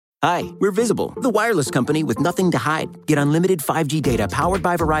Hi, we're Visible, the wireless company with nothing to hide. Get unlimited 5G data powered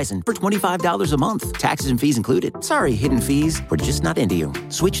by Verizon for $25 a month. Taxes and fees included. Sorry, hidden fees. We're just not into you.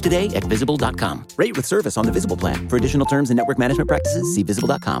 Switch today at Visible.com. Rate with service on the Visible plan. For additional terms and network management practices, see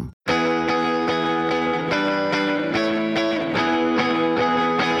Visible.com.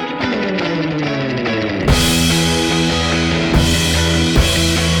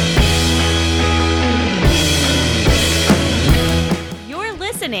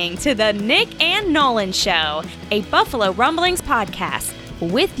 Listening to the Nick and Nolan Show, a Buffalo Rumblings podcast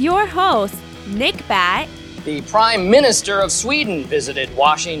with your host, Nick Bat. The Prime Minister of Sweden visited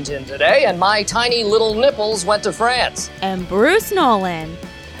Washington today, and my tiny little nipples went to France. And Bruce Nolan.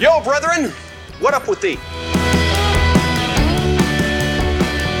 Yo, brethren, what up with thee?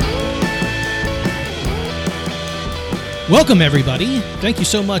 Welcome, everybody. Thank you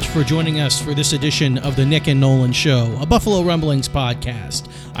so much for joining us for this edition of the Nick and Nolan Show, a Buffalo Rumblings podcast.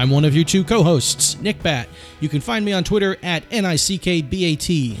 I'm one of you two co-hosts, Nick Bat. You can find me on Twitter at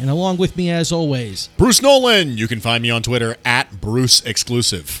NICKBAT, and along with me, as always, Bruce Nolan. You can find me on Twitter at Bruce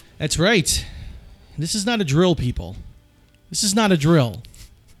Exclusive. That's right. This is not a drill, people. This is not a drill.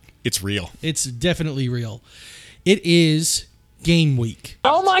 It's real. It's definitely real. It is game week.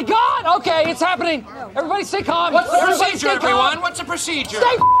 Oh my God! Okay, it's happening. Everybody stay calm. What's the procedure, everyone? What's the procedure?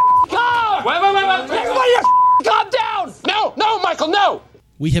 Stay calm! Wait. Everybody calm down! No, Michael, no!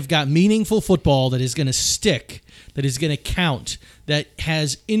 We have got meaningful football that is going to stick, that is going to count, that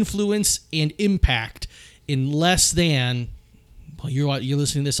has influence and impact in less than, well, you're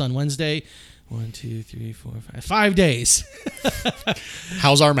listening to this on Wednesday, 1, 2, 3, 4, 5 days.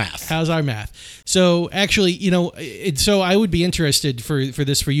 How's our math? So actually, so I would be interested for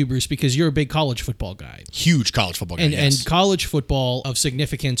this for you, Bruce, because you're a big college football guy. Huge college football guy, and college football of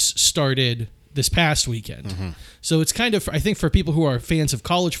significance started this past weekend. Mm-hmm. So it's kind of, I think for people who are fans of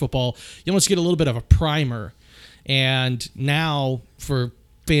college football, you almost get a little bit of a primer. And now for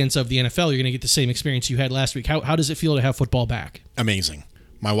fans of the NFL, you're going to get the same experience you had last week. How does it feel to have football back? Amazing.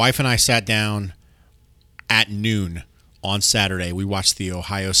 My wife and I sat down at noon on Saturday. We watched the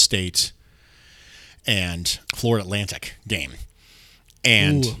Ohio State and Florida Atlantic game.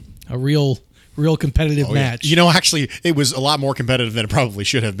 And a real competitive match. Yeah. Actually, it was a lot more competitive than it probably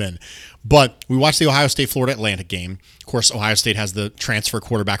should have been. But we watched the Ohio State-Florida Atlantic game. Of course, Ohio State has the transfer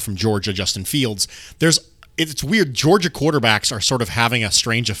quarterback from Georgia, Justin Fields. It's weird. Georgia quarterbacks are sort of having a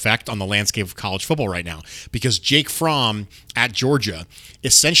strange effect on the landscape of college football right now because Jake Fromm at Georgia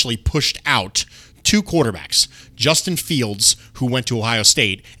essentially pushed out two quarterbacks, Justin Fields, who went to Ohio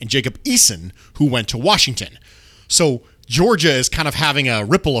State, and Jacob Eason, who went to Washington. So Georgia is kind of having a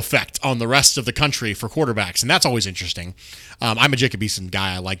ripple effect on the rest of the country for quarterbacks, and that's always interesting. I'm a Jacob Eason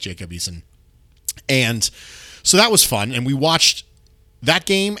guy. I like Jacob Eason. And so that was fun, and we watched that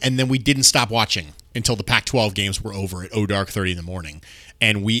game, and then we didn't stop watching until the Pac-12 games were over at dark 30 in the morning.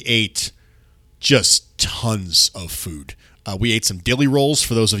 And we ate just tons of food. We ate some dilly rolls.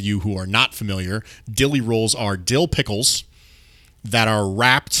 For those of you who are not familiar, dilly rolls are dill pickles that are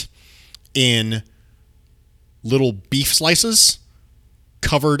wrapped in little beef slices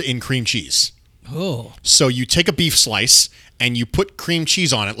covered in cream cheese. Oh. So you take a beef slice and you put cream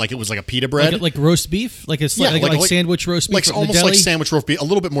cheese on it like it was like a pita bread. Like roast beef? Like it's like sandwich roast beef? Like almost like sandwich roast beef, a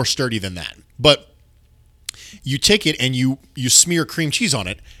little bit more sturdy than that. But you take it and you smear cream cheese on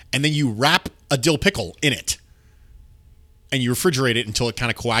it, and then you wrap a dill pickle in it. And you refrigerate it until it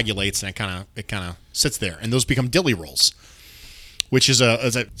kind of coagulates and it kind of sits there. And those become dilly rolls, which is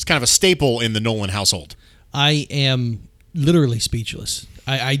it's kind of a staple in the Nolan household. I am literally speechless.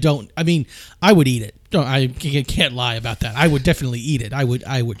 I would eat it. I can't lie about that. I would definitely eat it. I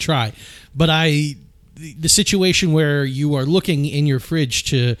would try. But the situation where you are looking in your fridge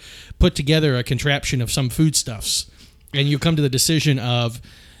to put together a contraption of some foodstuffs, and you come to the decision of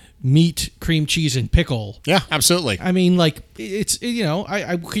meat, cream cheese, and pickle. Yeah, absolutely. I mean, like it's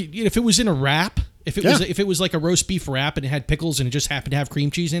if it was in a wrap. If it was like a roast beef wrap and it had pickles and it just happened to have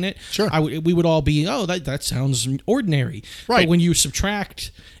cream cheese in it, sure, we would all be, that sounds ordinary. Right. But when you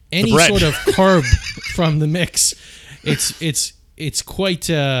subtract any sort of carb from the mix, it's quite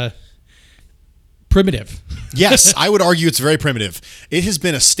primitive. Yes, I would argue it's very primitive. It has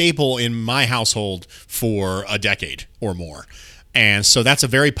been a staple in my household for a decade or more. And so that's a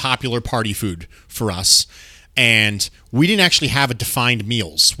very popular party food for us. And we didn't actually have a defined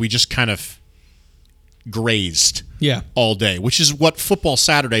meals. We just kind of grazed all day, which is what football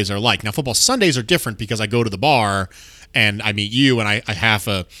Saturdays are like. Now, football Sundays are different because I go to the bar and I meet you and I have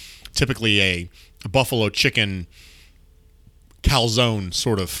typically a buffalo chicken calzone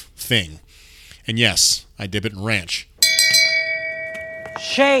sort of thing. And yes, I dip it in ranch.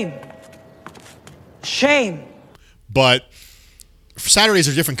 Shame. Shame. But Saturdays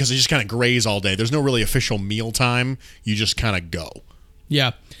are different because they just kind of graze all day. There's no really official meal time. You just kind of go.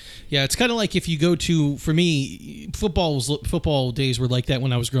 Yeah. Yeah, it's kind of like if you go to, for me, football days were like that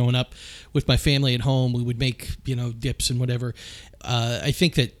when I was growing up with my family at home. We would make, dips and whatever. I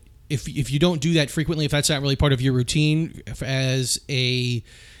think that if you don't do that frequently, if that's not really part of your routine, as a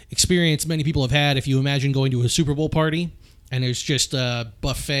experience many people have had, if you imagine going to a Super Bowl party and there's just a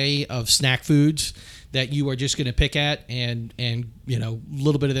buffet of snack foods that you are just going to pick at and a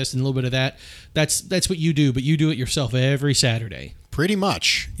little bit of this and a little bit of that, that's what you do, but you do it yourself every Saturday. Pretty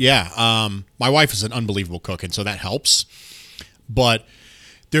much, yeah. My wife is an unbelievable cook, and so that helps. But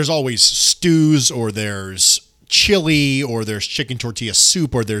there's always stews, or there's chili, or there's chicken tortilla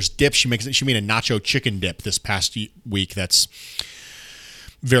soup, or there's dip. She made a nacho chicken dip this past week. That's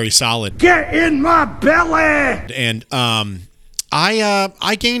very solid. Get in my belly! And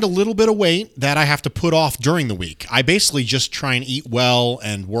I gained a little bit of weight that I have to put off during the week. I basically just try and eat well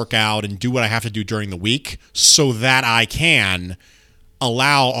and work out and do what I have to do during the week so that I can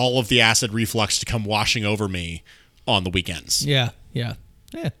allow all of the acid reflux to come washing over me on the weekends. Yeah.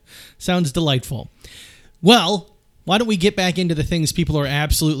 Sounds delightful. Well, why don't we get back into the things people are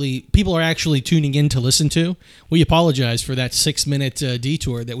actually tuning in to listen to? We apologize for that 6-minute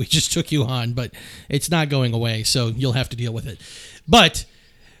detour that we just took you on, but it's not going away, so you'll have to deal with it. But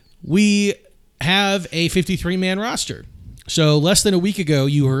we have a 53-man roster. So less than a week ago,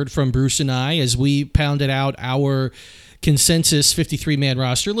 you heard from Bruce and I as we pounded out our consensus 53-man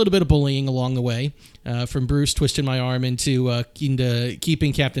roster. A little bit of bullying along the way from Bruce twisting my arm into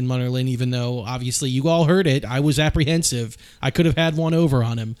keeping Captain Munnerlyn, even though obviously you all heard it. I was apprehensive. I could have had one over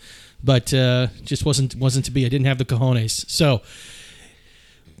on him, but just wasn't to be. I didn't have the cojones. So,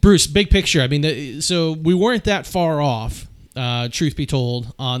 Bruce, big picture. I mean, so we weren't that far off, truth be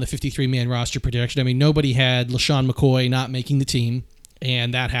told, on the 53-man roster projection. I mean, nobody had LaShawn McCoy not making the team,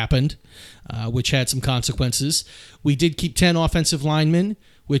 and that happened, which had some consequences. We did keep 10 offensive linemen,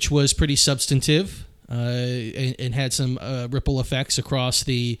 which was pretty substantive, and had some ripple effects across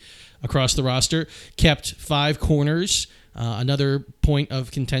the roster. Kept 5 corners, another point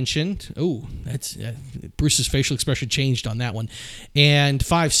of contention. Oh, that's Bruce's facial expression changed on that one. And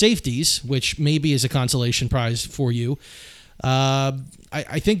 5 safeties, which maybe is a consolation prize for you.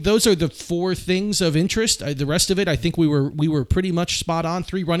 I think those are the 4 things of interest. The rest of it, I think we were pretty much spot on.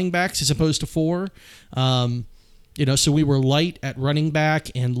 3 running backs as opposed to 4. So we were light at running back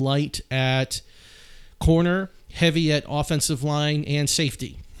and light at corner, heavy at offensive line and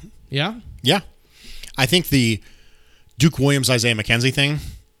safety. Yeah? Yeah. I think the Duke Williams, Isaiah McKenzie thing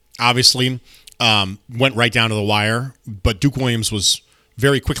obviously went right down to the wire, but Duke Williams was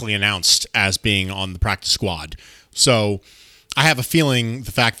very quickly announced as being on the practice squad. So I have a feeling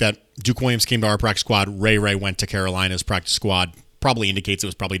the fact that Duke Williams came to our practice squad, Ray went to Carolina's practice squad, probably indicates it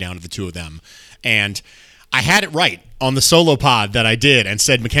was probably down to the 2 of them. And I had it right on the solo pod that I did and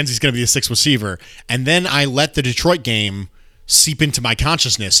said McKenzie's going to be the 6th receiver. And then I let the Detroit game seep into my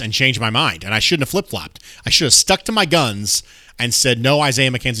consciousness and change my mind. And I shouldn't have flip-flopped. I should have stuck to my guns and said, no, Isaiah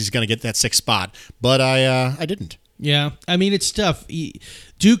McKenzie's going to get that 6th spot. But I didn't. Yeah, I mean, it's tough.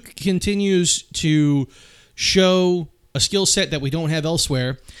 Duke continues to show a skill set that we don't have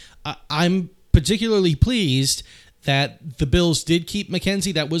elsewhere. I'm particularly pleased that the Bills did keep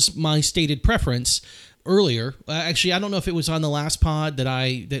McKenzie. That was my stated preference earlier. Actually, I don't know if it was on the last pod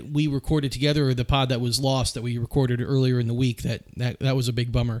that we recorded together or the pod that was lost that we recorded earlier in the week. That was a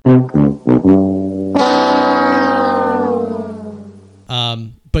big bummer.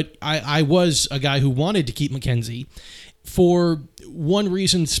 But I was a guy who wanted to keep McKenzie for one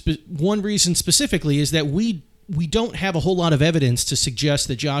reason specifically is that we don't have a whole lot of evidence to suggest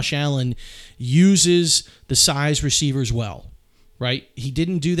that Josh Allen uses the size receivers well, right? He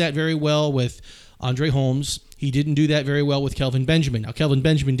didn't do that very well with Andre Holmes. He didn't do that very well with Kelvin Benjamin. Now, Kelvin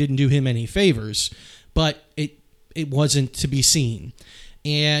Benjamin didn't do him any favors, but it wasn't to be seen.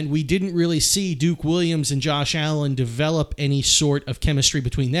 And we didn't really see Duke Williams and Josh Allen develop any sort of chemistry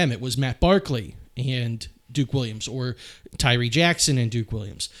between them. It was Matt Barkley and Duke Williams, or Tyree Jackson and Duke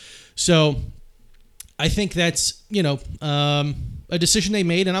Williams. So I think that's, a decision they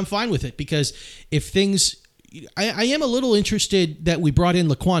made, and I'm fine with it, because if things... I am a little interested that we brought in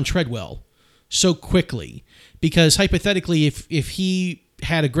Laquan Treadwell so quickly, because hypothetically, if he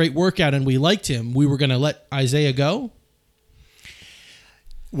had a great workout and we liked him, we were going to let Isaiah go?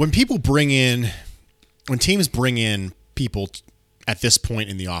 When teams bring in people at this point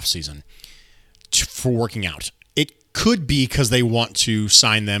in the offseason for working out, it could be because they want to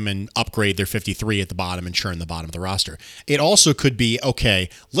sign them and upgrade their 53 at the bottom and churn the bottom of the roster. It also could be, okay,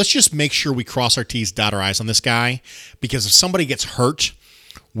 let's just make sure we cross our T's, dot our I's on this guy, because if somebody gets hurt,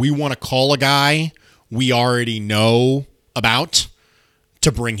 we want to call a guy we already know about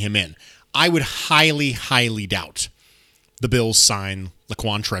to bring him in. I would highly, highly doubt the Bills sign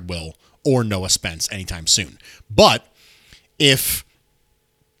Laquan Treadwell or Noah Spence anytime soon. But if,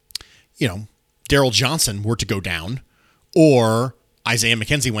 Daryl Johnson were to go down, or Isaiah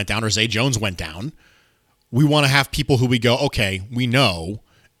McKenzie went down, or Zay Jones went down, we want to have people who we go, okay, we know.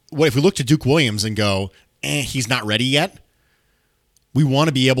 What if we look to Duke Williams and go, he's not ready yet? We want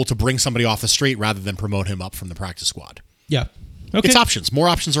to be able to bring somebody off the street rather than promote him up from the practice squad. Yeah. Okay. It's options. More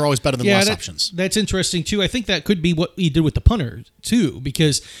options are always better than less options. That's interesting, too. I think that could be what we did with the punters, too,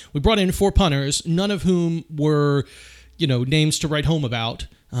 because we brought in 4 punters, none of whom were, names to write home about.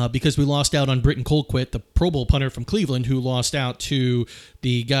 Because we lost out on Britton Colquitt, the Pro Bowl punter from Cleveland, who lost out to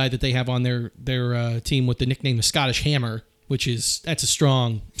the guy that they have on their team with the nickname the Scottish Hammer, that's a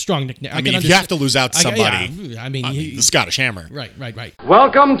strong nickname. I mean, if you have to lose out to somebody, the Scottish Hammer. Right.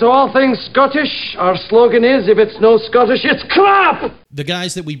 Welcome to All Things Scottish. Our slogan is, if it's no Scottish, it's crap! The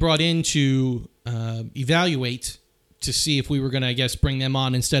guys that we brought in to evaluate to see if we were going to, I guess, bring them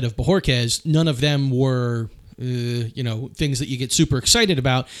on instead of Bojorquez, none of them were... things that you get super excited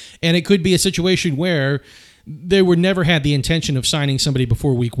about. And it could be a situation where they never had the intention of signing somebody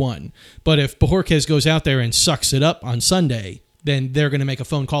before week 1. But if Bojorquez goes out there and sucks it up on Sunday, then they're going to make a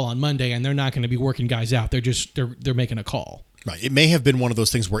phone call on Monday, and they're not going to be working guys out. They're making a call. Right. It may have been one of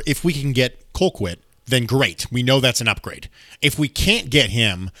those things where if we can get Colquitt, then great. We know that's an upgrade. If we can't get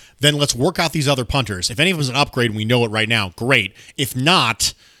him, then let's work out these other punters. If any of them is an upgrade and we know it right now, great. If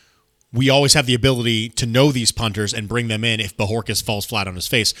not, we always have the ability to know these punters and bring them in if Bojorquez falls flat on his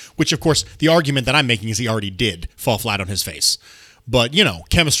face, which, of course, the argument that I'm making is he already did fall flat on his face. But,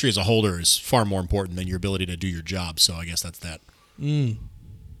 chemistry as a holder is far more important than your ability to do your job, so I guess that's that. Can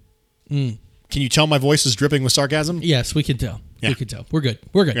you tell my voice is dripping with sarcasm? Yes, we can tell. Yeah. We can tell. We're good.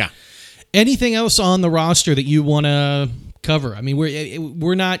 Yeah. Anything else on the roster that you want to cover? I mean,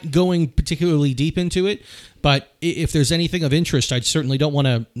 we're not going particularly deep into it, but if there's anything of interest, I certainly don't want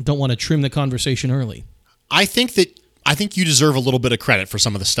to trim the conversation early. I think you deserve a little bit of credit for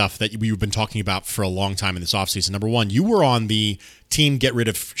some of the stuff that we've been talking about for a long time in this offseason. Number one, you were on the team get rid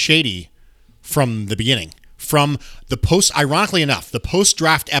of Shady from the beginning. From the ironically enough, the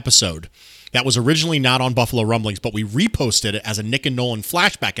post-draft episode that was originally not on Buffalo Rumblings, but we reposted it as a Nick and Nolan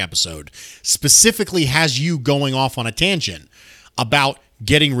flashback episode, specifically has you going off on a tangent about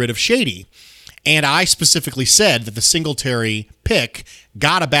getting rid of Shady. And I specifically said that the Singletary pick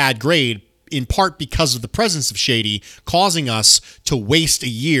got a bad grade in part because of the presence of Shady, causing us to waste a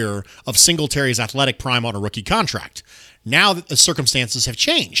year of Singletary's athletic prime on a rookie contract. Now that the circumstances have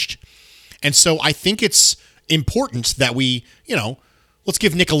changed. And so I think it's important that we, let's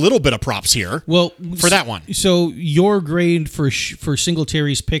give Nick a little bit of props here for that one. So your grade for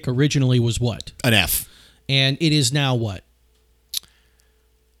Singletary's pick originally was what? An F. And it is now what?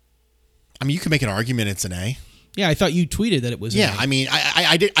 I mean, you can make an argument it's an A. Yeah, I thought you tweeted that it was. Yeah, an A. I mean,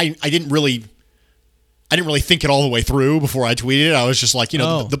 I didn't really think it all the way through before I tweeted it. I was just like,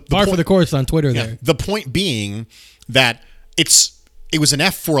 the par for the course on Twitter there. The point being that it was an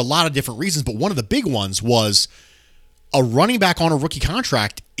F for a lot of different reasons, but one of the big ones was a running back on a rookie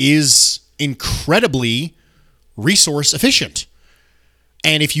contract is incredibly resource efficient.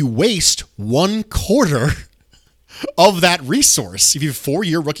 And if you waste 1/4 of that resource, if you have a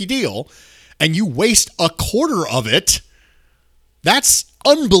 4-year rookie deal, and you waste 1/4 of it, that's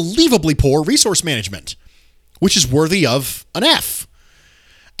unbelievably poor resource management, which is worthy of an F.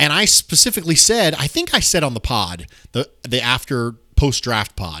 And I specifically said, I think I said on the pod, the after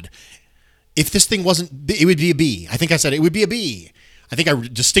post-draft pod, if this thing wasn't, it would be a B. I think I said it would be a B. I think I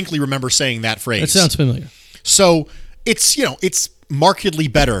distinctly remember saying that phrase. That sounds familiar. So it's markedly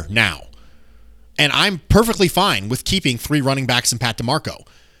better now. And I'm perfectly fine with keeping 3 running backs and Pat DeMarco.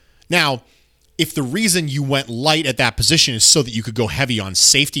 Now, if the reason you went light at that position is so that you could go heavy on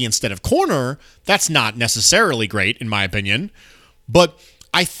safety instead of corner, that's not necessarily great, in my opinion. But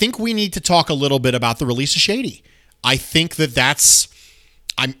I think we need to talk a little bit about the release of Shady. I think that's...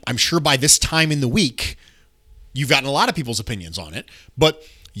 I'm sure by this time in the week, you've gotten a lot of people's opinions on it, but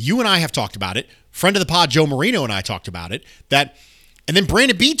you and I have talked about it. Friend of the pod, Joe Marino, and I talked about it. And then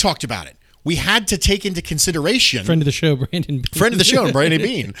Brandon Bean talked about it. We had to take into consideration... Friend of the show, Brandon Bean. Friend of the show, Brandon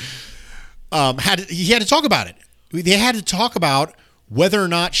Bean. He had to talk about it. They had to talk about whether or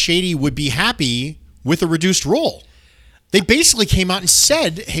not Shady would be happy with a reduced role. They basically came out and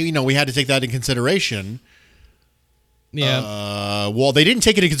said, hey, we had to take that into consideration. Yeah. Well, they didn't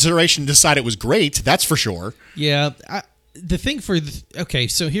take it into consideration to decide it was great. That's for sure. Yeah. Okay,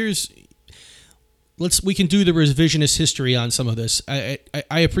 so we can do the revisionist history on some of this. I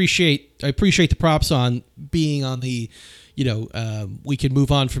appreciate the props on being on the, we can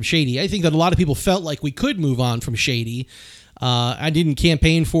move on from Shady. I think that a lot of people felt like we could move on from Shady. I didn't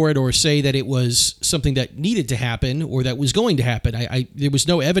campaign for it or say that it was something that needed to happen or that was going to happen. There was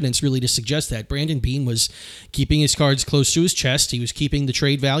no evidence really to suggest that. Brandon Beane was keeping his cards close to his chest. He was keeping the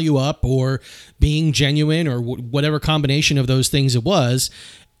trade value up or being genuine or whatever combination of those things it was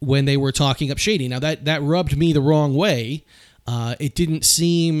when they were talking up Shady. Now, that rubbed me the wrong way. It didn't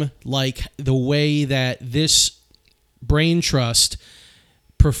seem like the way that this brain trust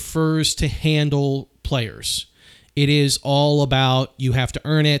prefers to handle players. It is all about you have to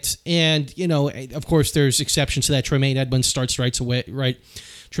earn it. And, of course, there's exceptions to that. Tremaine Edmonds starts right away.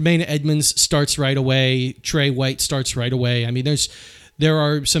 Tremaine Edmonds starts right away. Trey White starts right away. I mean, there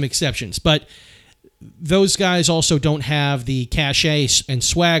are some exceptions. But those guys also don't have the cachet and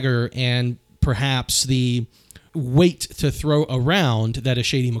swagger and perhaps the weight to throw around that a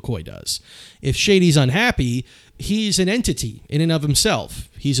Shady McCoy does. If Shady's unhappy, he's an entity in and of himself.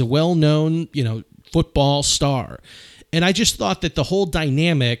 He's a well-known, football star. And I just thought that the whole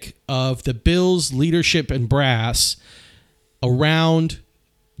dynamic of the Bills leadership and brass around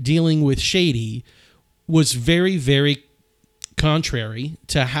dealing with Shady was very, very contrary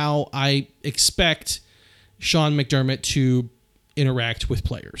to how I expect Sean McDermott to interact with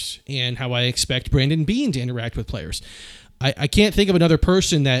players and how I expect Brandon Beane to interact with players. I can't think of another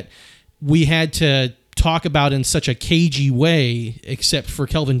person that we had to talk about in such a cagey way except for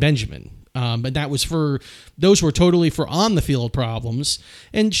Kelvin Benjamin. And those were totally for on the field problems.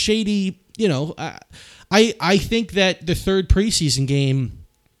 And Shady, I think that the third preseason game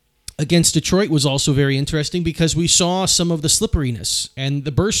against Detroit was also very interesting because we saw some of the slipperiness and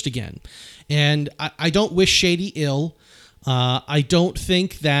the burst again. And I don't wish Shady ill. I don't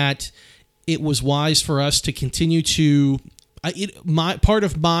think that it was wise for us to continue to. Part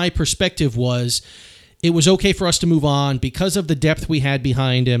of my perspective was it was okay for us to move on because of the depth we had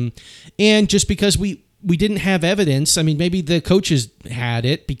behind him, and just because we didn't have evidence. I mean, maybe the coaches had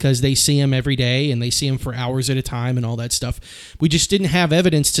it because they see him every day and they see him for hours at a time and all that stuff. We just didn't have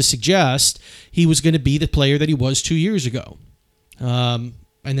evidence to suggest he was going to be the player that he was 2 years ago. And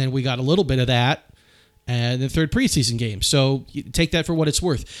then we got a little bit of that in the third preseason game. So you take that for what it's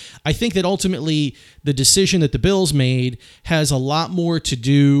worth. I think that ultimately the decision that the Bills made has a lot more to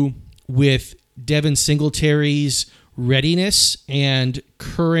do with Devin Singletary's readiness and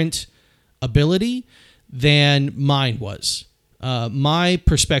current ability than mine was. My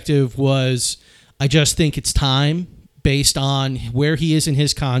perspective was, I just think it's time based on where he is in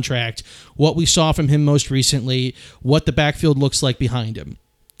his contract, what we saw from him most recently, what the backfield looks like behind him.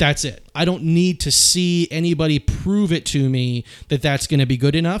 That's it. I don't need to see anybody prove it to me that that's going to be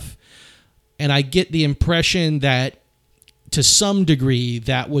good enough. And I get the impression that to some degree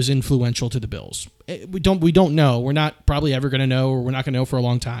that was influential to the Bills. We don't know. We're not probably ever going to know, or we're not going to know for a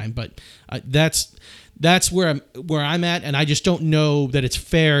long time. But that's where I'm at, and I just don't know that it's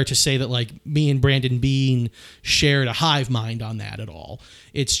fair to say that like me and Brandon Beane shared a hive mind on that at all.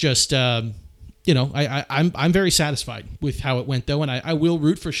 It's just I'm very satisfied with how it went though, and I will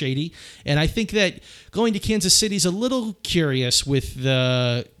root for Shady. And I think that going to Kansas City is a little curious with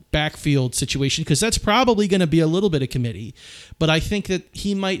the backfield situation because that's probably going to be a little bit of committee. But I think that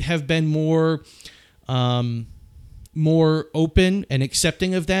he might have been more open and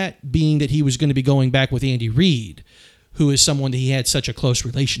accepting of that, being that he was going to be going back with Andy Reid, who is someone that he had such a close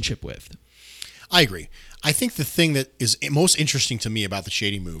relationship with. I agree. I think the thing that is most interesting to me about the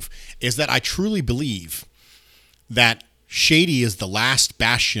Shady move is that I truly believe that Shady is the last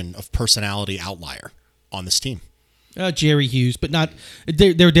bastion of personality outlier on this team. Jerry Hughes, but not.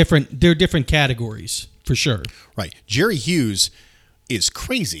 They're different. They're different categories for sure. Right. Jerry Hughes is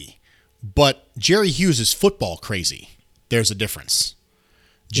crazy, but Jerry Hughes is football crazy. There's a difference.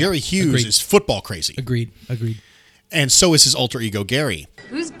 Jerry Hughes agreed. is football crazy. Agreed. And so is his alter ego, Gary.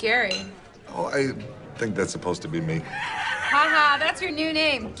 Who's Gary? Oh, I think that's supposed to be me. Haha, that's your new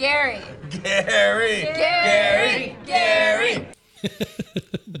name, Gary. Gary.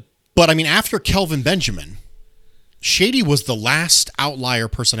 But I mean, after Kelvin Benjamin, Shady was the last outlier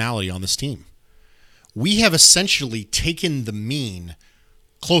personality on this team. We have essentially taken the mean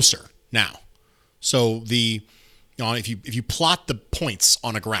closer now. So if you plot the points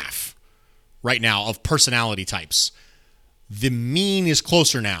on a graph right now of personality types, the mean is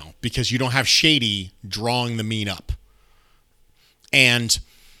closer now because you don't have Shady drawing the mean up. And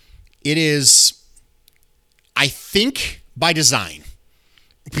it is, I think by design,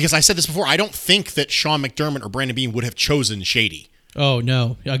 because I said this before, I don't think that Sean McDermott or Brandon Beane would have chosen Shady. Oh,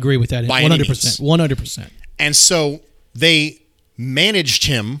 no. I agree with that. By 100%. 100%. And so they managed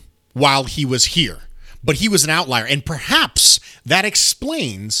him while he was here. But he was an outlier. And perhaps that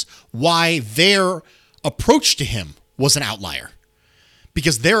explains why their approach to him was an outlier.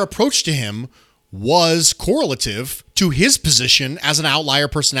 Because their approach to him was correlative to his position as an outlier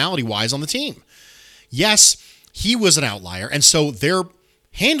personality-wise on the team. Yes, he was an outlier, and so their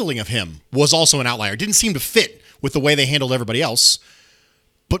handling of him was also an outlier. It didn't seem to fit with the way they handled everybody else.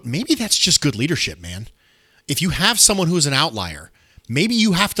 But maybe that's just good leadership, man. If you have someone who's an outlier, maybe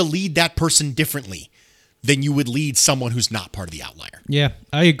you have to lead that person differently than you would lead someone who's not part of the outlier. Yeah,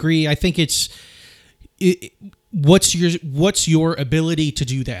 I agree. I think what's your ability to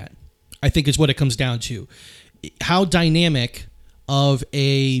do that? I think is what it comes down to. How dynamic of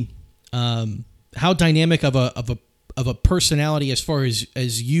a personality as far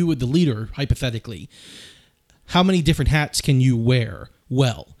as you, the leader, hypothetically, how many different hats can you wear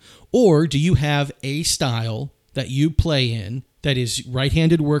well? Or do you have a style that you play in that is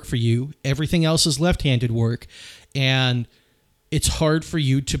right-handed work for you, everything else is left-handed work, and it's hard for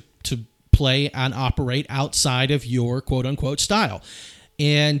you to play and operate outside of your quote-unquote style?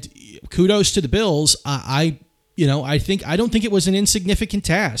 And kudos to the Bills. I don't think it was an insignificant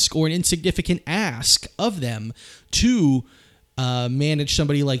task or an insignificant ask of them to manage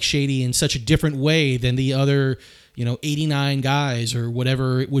somebody like Shady in such a different way than the other, 89 guys or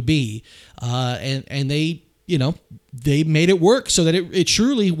whatever it would be. And they, they made it work so that it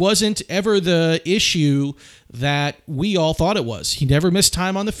truly wasn't ever the issue that we all thought it was. He never missed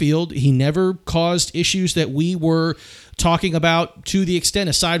time on the field. He never caused issues that we were talking about to the extent,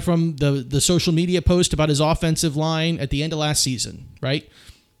 aside from the social media post about his offensive line at the end of last season, right?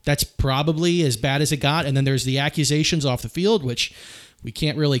 That's probably as bad as it got. And then there's the accusations off the field, which we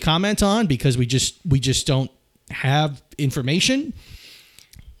can't really comment on because we just don't have information.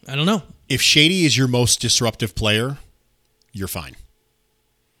 I don't know. If Shady is your most disruptive player, you're fine.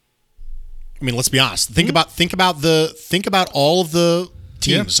 I mean, let's be honest. Think about all of the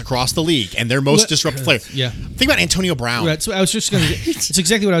teams across the league and their most disruptive player. Yeah. Think about Antonio Brown. Right, so it's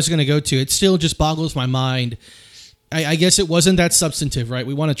exactly what I was going to go to. It still just boggles my mind. I guess it wasn't that substantive, right?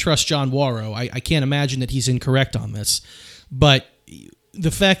 We want to trust John Warrow. I can't imagine that he's incorrect on this. But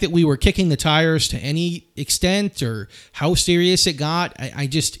the fact that we were kicking the tires to any extent or how serious it got,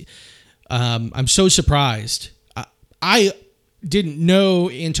 I'm so surprised. I didn't know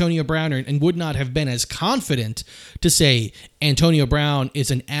Antonio Brown and would not have been as confident to say Antonio Brown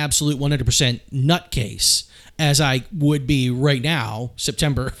is an absolute 100% nutcase as I would be right now,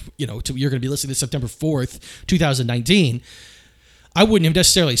 September, you're going to be listening to September 4th, 2019. I wouldn't have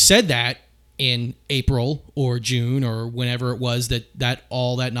necessarily said that in April or June or whenever it was that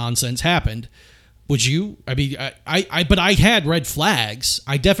all that nonsense happened. Would you? I mean, but I had red flags.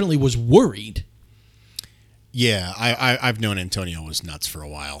 I definitely was worried. Yeah, I've known Antonio was nuts for a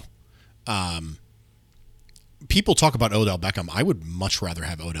while. People talk about Odell Beckham. I would much rather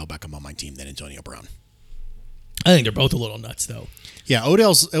have Odell Beckham on my team than Antonio Brown. I think they're both a little nuts, though. Yeah,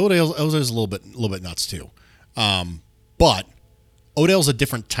 Odell's a little bit nuts too. But Odell's a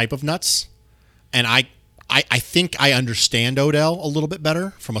different type of nuts, and I think I understand Odell a little bit better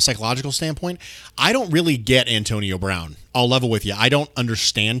from a psychological standpoint. I don't really get Antonio Brown. I'll level with you. I don't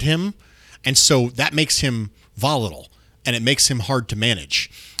understand him, and so that makes him volatile, and it makes him hard to manage.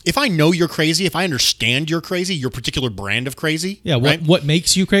 If I know you're crazy, if I understand you're crazy, your particular brand of crazy, yeah, right? What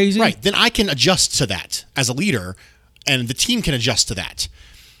makes you crazy? Right, then I can adjust to that as a leader, and the team can adjust to that.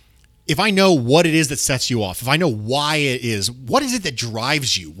 If I know what it is that sets you off, if I know why it is, what is it that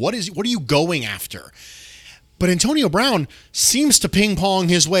drives you? What are you going after? But Antonio Brown seems to ping pong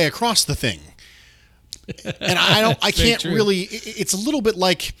his way across the thing. And I can't really, it's a little bit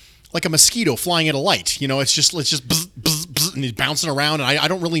like a mosquito flying at a light. It's just bzz, bzz, bzz, and he's bouncing around, and I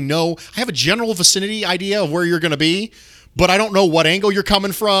don't really know. I have a general vicinity idea of where you're going to be, but I don't know what angle you're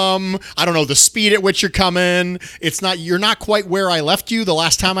coming from. I don't know the speed at which you're coming. You're not quite where I left you the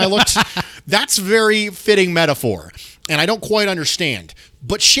last time I looked. That's very fitting metaphor, and I don't quite understand.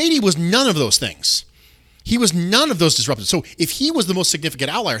 But Shady was none of those things. He was none of those disruptors. So if he was the most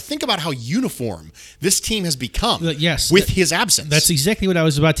significant outlier, think about how uniform this team has become with his absence. That's exactly what I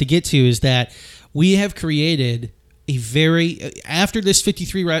was about to get to, is that we have created after this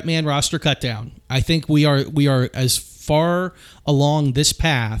 53-man roster cutdown, I think we are as far along this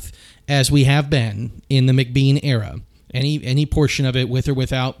path as we have been in the McBean era. Any portion of it, with or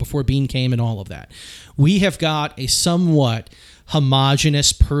without, before Bean came and all of that. We have got a somewhat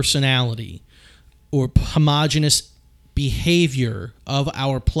homogenous personality or homogenous behavior of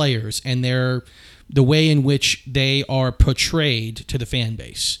our players and the way in which they are portrayed to the fan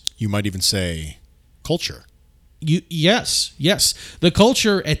base. You might even say culture. Yes. The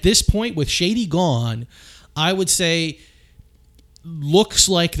culture at this point with Shady gone, I would say looks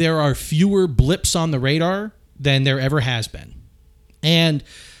like there are fewer blips on the radar than there ever has been. And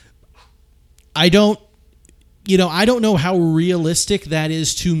I don't know how realistic that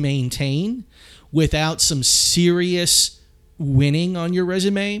is to maintain without some serious winning on your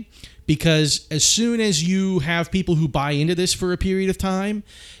resume, because as soon as you have people who buy into this for a period of time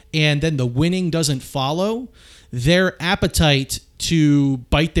and then the winning doesn't follow, their appetite to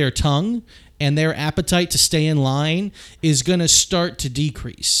bite their tongue and their appetite to stay in line is going to start to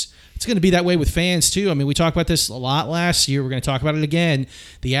decrease. It's going to be that way with fans too. I mean, we talked about this a lot last year. We're going to talk about it again.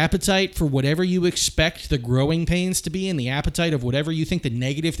 The appetite for whatever you expect the growing pains to be, and the appetite of whatever you think the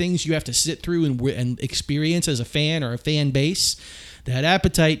negative things you have to sit through and experience as a fan or a fan base, that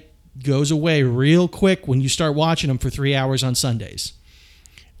appetite goes away real quick when you start watching them for 3 hours on Sundays.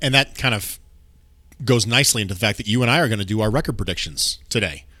 And that kind of goes nicely into the fact that you and I are going to do our record predictions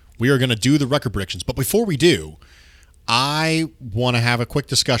today. We are going to do the record predictions. But before we do, I want to have a quick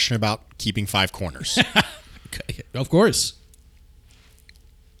discussion about keeping 5 corners. Okay, of course.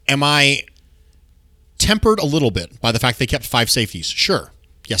 Am I tempered a little bit by the fact they kept 5 safeties? Sure.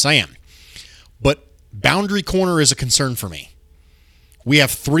 Yes, I am. But boundary corner is a concern for me. We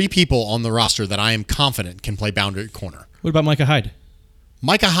have 3 people on the roster that I am confident can play boundary corner. What about Micah Hyde?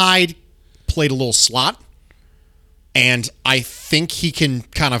 Micah Hyde played a little slot, and I think he can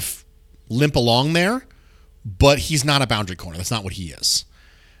kind of limp along there, but he's not a boundary corner. That's not what he is.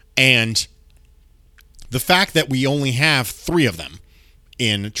 And the fact that we only have 3 of them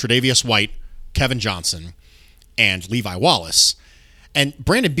in Tre'Davious White, Kevin Johnson, and Levi Wallace, and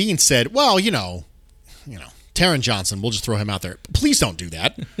Brandon Beane said, well, you know, Taron Johnson, we'll just throw him out there. Please don't do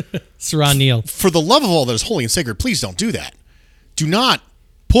that. Saran Neal. For the love of all that is holy and sacred, please don't do that. Do not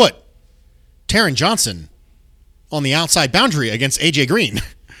put Taron Johnson on the outside boundary against AJ Green.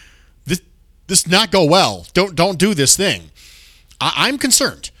 This does not go well. Don't do this thing. I'm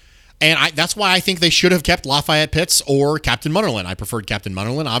concerned. And that's why I think they should have kept Lafayette Pitts or Captain Munnerlyn. I preferred Captain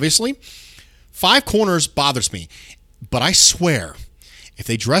Munnerlyn, obviously. 5 corners bothers me. But I swear, if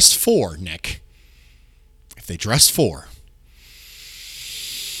they dressed 4, Nick,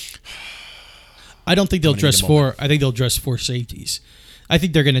 I don't think they'll dress 4. I think they'll dress 4 safeties. I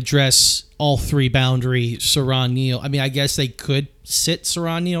think they're going to dress all 3 boundary Saran Neal. I mean, I guess they could sit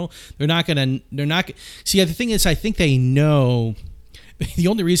Saran Neal. They're not. See, the thing is, I think they know. The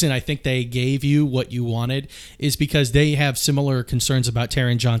only reason I think they gave you what you wanted is because they have similar concerns about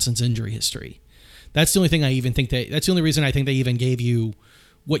Taron Johnson's injury history. That's the only thing I even think that's the only reason I think they even gave you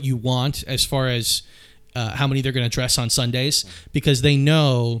what you want as far as how many they're going to dress on Sundays, because they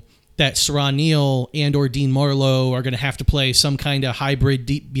know that Saran Neal and or Dean Marlowe are going to have to play some kind of hybrid,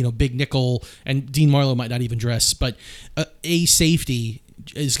 big nickel, and Dean Marlowe might not even dress, but a safety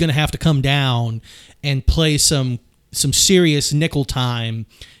is going to have to come down and play some serious nickel time,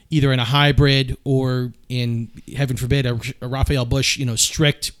 either in a hybrid or in, heaven forbid, a Raphael Bush,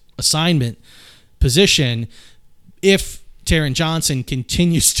 strict assignment position, if Taron Johnson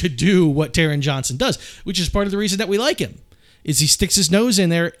continues to do what Taron Johnson does, which is part of the reason that we like him, is he sticks his nose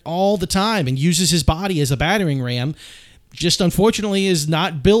in there all the time and uses his body as a battering ram. Just unfortunately is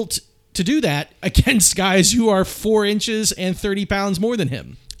not built to do that against guys who are 4 inches and 30 pounds more than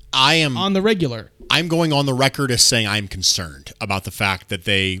him. I am on the regular. I'm going on the record as saying I'm concerned about the fact that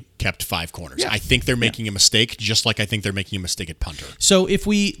they kept 5 corners. Yeah. I think they're making a mistake, just like I think they're making a mistake at punter. So if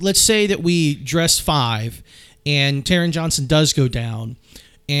let's say that we dress 5 and Taron Johnson does go down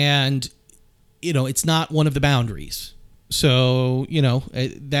and, it's not one of the boundaries. So,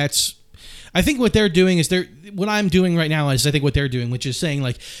 I think what they're doing is what I'm doing right now is I think what they're doing, which is saying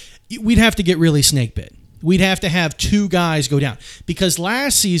like, we'd have to get really snake bit. We'd have to have 2 guys go down, because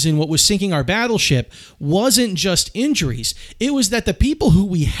last season, what was sinking our battleship wasn't just injuries. It was that the people who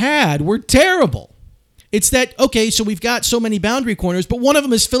we had were terrible. It's that, okay, so we've got so many boundary corners, but one of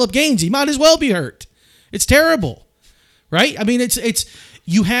them is Philip Gaines. He might as well be hurt. It's terrible, right? I mean, it's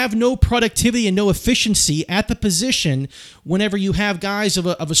you have no productivity and no efficiency at the position whenever you have guys of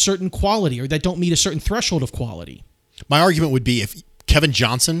a certain quality or that don't meet a certain threshold of quality. My argument would be if Kevin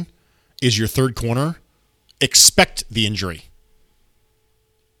Johnson is your 3rd corner, expect the injury.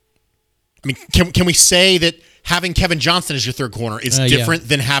 I mean, can we say that having Kevin Johnson as your third corner is different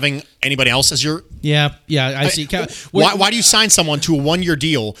than having anybody else as your... Yeah, I see. Why do you sign someone to a 1-year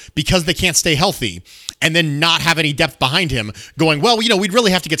deal because they can't stay healthy and then not have any depth behind him going, well, we'd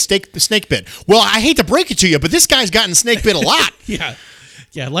really have to get snake bit. Well, I hate to break it to you, but this guy's gotten snake bit a lot.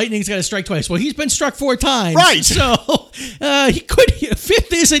 Yeah, lightning's got to strike twice. Well, he's been struck 4 times. Right. So he could.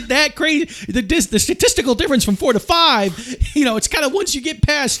 Fifth isn't that crazy. The statistical difference from 4 to 5, it's kind of once you get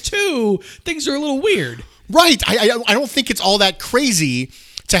past 2, things are a little weird. Right. I don't think it's all that crazy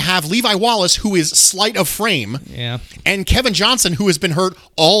to have Levi Wallace, who is slight of frame, and Kevin Johnson, who has been hurt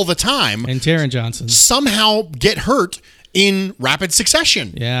all the time, and Taron Johnson, somehow get hurt in rapid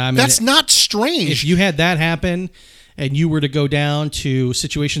succession. Yeah, I mean, that's not strange. If you had that happen and you were to go down to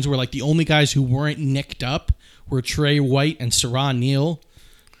situations where like the only guys who weren't nicked up were Trey White and Saron Neal,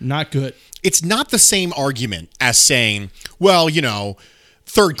 not good. It's not the same argument as saying, well,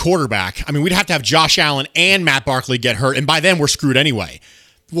 third quarterback. I mean, we'd have to have Josh Allen and Matt Barkley get hurt, and by then we're screwed anyway.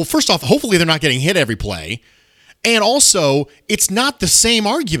 Well, first off, hopefully they're not getting hit every play. And also, it's not the same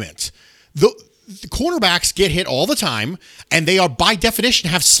argument. The cornerbacks get hit all the time, and they are, by definition,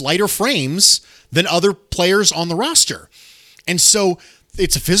 have slighter frames than other players on the roster. And so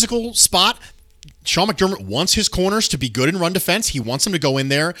it's a physical spot. Sean McDermott wants his corners to be good in run defense. He wants them to go in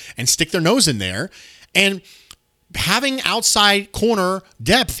there and stick their nose in there. And having outside corner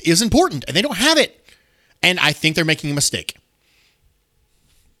depth is important, and they don't have it. And I think they're making a mistake.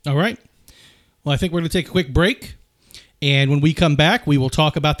 All right. Well, I think we're going to take a quick break. And when we come back, we will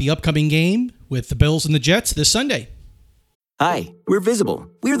talk about the upcoming game with the Bills and the Jets this Sunday. Hi, we're Visible.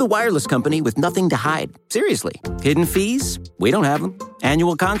 We're the wireless company with nothing to hide. Seriously. Hidden fees? We don't have them.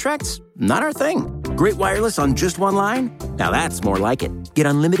 Annual contracts? Not our thing. Great wireless on just one line? Now that's more like it. Get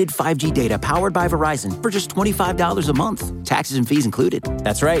unlimited 5G data powered by Verizon for just $25 a month. Taxes and fees included.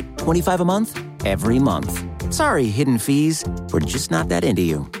 That's right, $25 a month, every month. Sorry, hidden fees. We're just not that into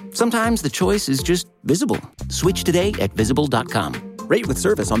you. Sometimes the choice is just Visible. Switch today at Visible.com. Rate with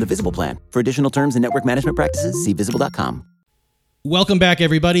service on the Visible plan. For additional terms and network management practices, see Visible.com. Welcome back,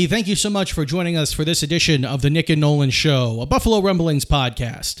 everybody. Thank you so much for joining us for this edition of the Nick and Nolan Show, a Buffalo Rumblings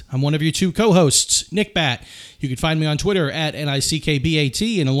podcast. I'm one of your 2 co-hosts, Nick Bat. You can find me on Twitter at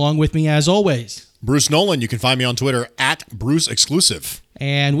NICKBAT, and along with me, as always, Bruce Nolan. You can find me on Twitter at Bruce Exclusive.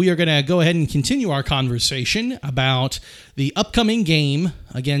 And we are going to go ahead and continue our conversation about the upcoming game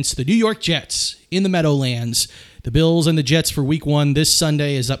against the New York Jets in the Meadowlands. The Bills and the Jets for Week 1 this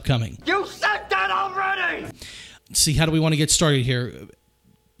Sunday is upcoming. You said that already! See, how do we want to get started here?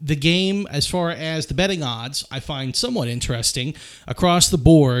 The game, as far as the betting odds, I find somewhat interesting. Across the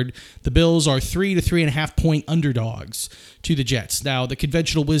board, the Bills are 3 to 3.5 point underdogs to the Jets. Now, the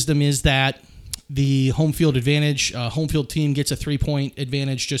conventional wisdom is that the home field advantage, home field team gets a 3-point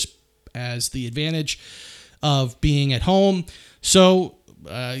advantage just as the advantage of being at home. So,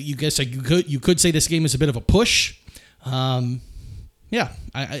 you could say this game is a bit of a push. Yeah,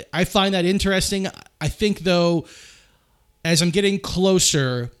 I find that interesting. I think, though, as I'm getting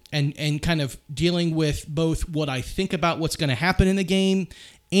closer and kind of dealing with both what I think about what's going to happen in the game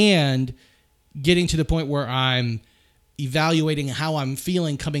and getting to the point where I'm evaluating how I'm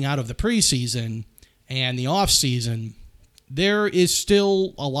feeling coming out of the preseason and the offseason, there is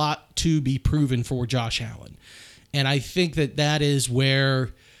still a lot to be proven for Josh Allen. And I think that is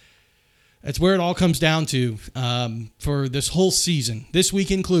where... That's where it all comes down to for this whole season, this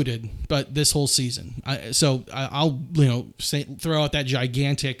week included, but this whole season. I'll throw out that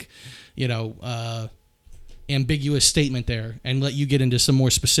gigantic, ambiguous statement there and let you get into some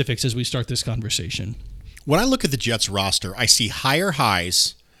more specifics as we start this conversation. When I look at the Jets roster, I see higher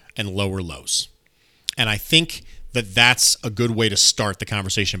highs and lower lows. And I think that that's a good way to start the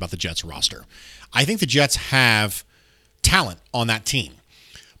conversation about the Jets roster. I think the Jets have talent on that team,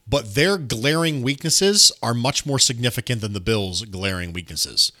 but their glaring weaknesses are much more significant than the Bills' glaring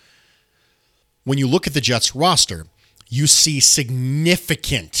weaknesses. When you look at the Jets roster, you see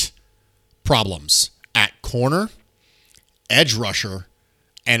significant problems at corner, edge rusher,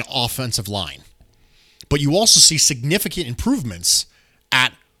 and offensive line. But you also see significant improvements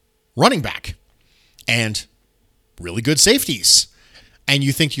at running back and really good safeties. And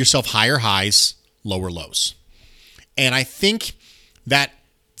you think to yourself, higher highs, lower lows. And I think that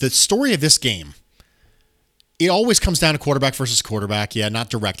the story of this game, it always comes down to quarterback versus quarterback. Yeah, not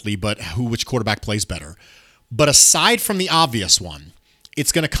directly, but which quarterback plays better. But aside from the obvious one,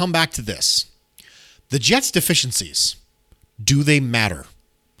 it's going to come back to this. The Jets' deficiencies, do they matter?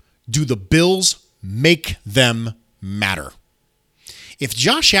 Do the Bills make them matter? If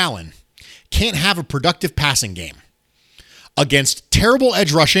Josh Allen can't have a productive passing game against terrible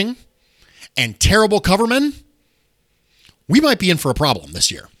edge rushing and terrible covermen, we might be in for a problem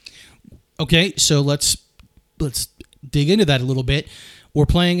this year. Okay, so let's dig into that a little bit. We're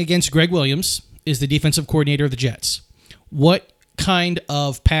playing against Greg Williams, is the defensive coordinator of the Jets. What kind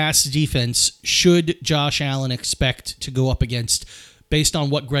of pass defense should Josh Allen expect to go up against based on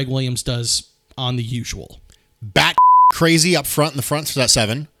what Greg Williams does on the usual? Bat crazy up front in the front for that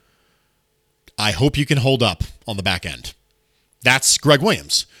 7. I hope you can hold up on the back end. That's Greg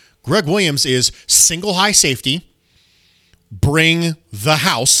Williams. Greg Williams is single high safety, bring the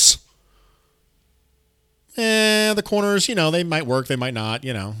house. The corners, they might work, they might not,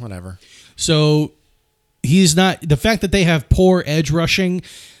 whatever. So he's not, the fact that they have poor edge rushing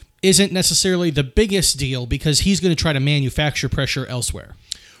isn't necessarily the biggest deal because he's going to try to manufacture pressure elsewhere.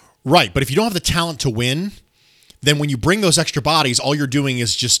 Right, but if you don't have the talent to win, then when you bring those extra bodies, all you're doing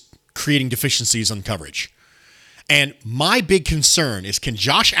is just creating deficiencies on coverage. And my big concern is, can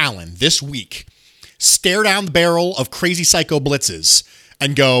Josh Allen this week stare down the barrel of crazy psycho blitzes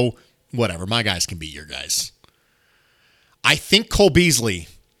and go, whatever, my guys can beat your guys? I think Cole Beasley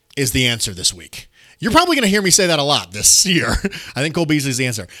is the answer this week. You're probably going to hear me say that a lot this year. I think Cole Beasley is the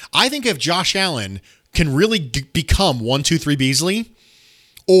answer. I think if Josh Allen can really become 1-2-3 Beasley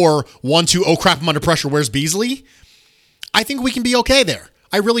or 1-2, oh crap, I'm under pressure, where's Beasley? I think we can be okay there.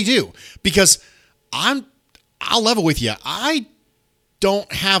 I really do. Because I'll level with you. I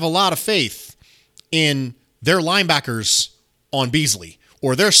don't have a lot of faith in their linebackers on Beasley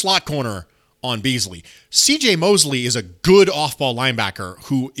or their slot corner on Beasley. CJ Mosley is a good off-ball linebacker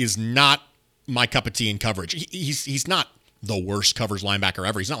who is not my cup of tea in coverage. He's not the worst coverage linebacker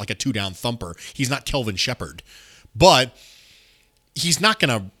ever. He's not like a 2-down thumper. He's not Kelvin Shepard. But he's not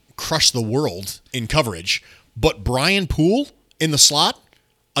going to crush the world in coverage. But Brian Poole in the slot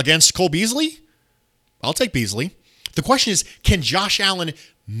against Cole Beasley? I'll take Beasley. The question is, can Josh Allen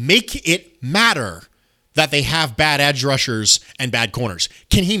make it matter that they have bad edge rushers and bad corners?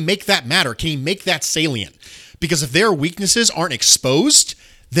 Can he make that matter? Can he make that salient? Because if their weaknesses aren't exposed,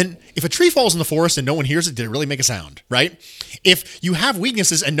 then if a tree falls in the forest and no one hears it, did it really make a sound, right? If you have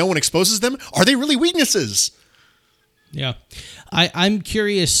weaknesses and no one exposes them, are they really weaknesses? Yeah. I'm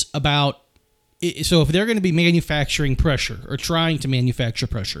curious about, so if they're going to be manufacturing pressure or trying to manufacture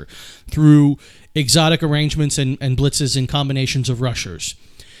pressure through exotic arrangements and blitzes and combinations of rushers,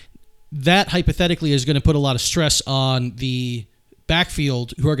 that hypothetically is going to put a lot of stress on the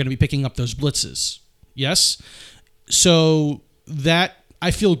backfield who are going to be picking up those blitzes. Yes? So that,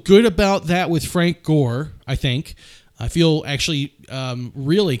 I feel good about that with Frank Gore, I think. I feel actually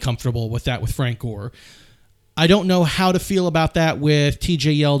really comfortable with that with Frank Gore. I don't know how to feel about that with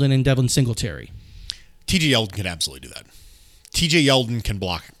TJ Yeldon and Devin Singletary. TJ Yeldon can absolutely do that. TJ Yeldon can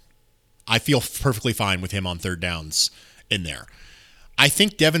block. I feel perfectly fine with him on third downs in there. I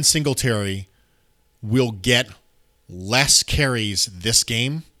think Devin Singletary will get less carries this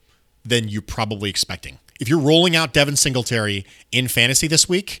game than you're probably expecting. If you're rolling out Devin Singletary in fantasy this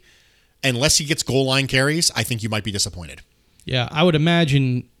week, unless he gets goal line carries, I think you might be disappointed. Yeah, I would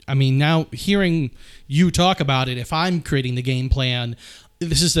imagine. I mean, now hearing you talk about it, if I'm creating the game plan,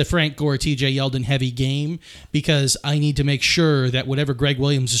 this is the Frank Gore, TJ Yeldon heavy game because I need to make sure that whatever Greg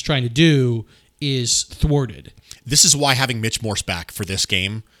Williams is trying to do is thwarted. This is why having Mitch Morse back for this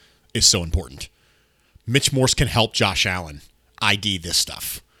game is so important. Mitch Morse can help Josh Allen ID this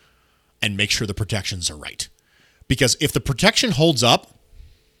stuff and make sure the protections are right. Because if the protection holds up,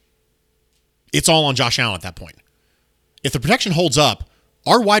 it's all on Josh Allen at that point. If the protection holds up,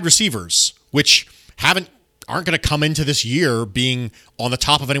 our wide receivers, which aren't going to come into this year being on the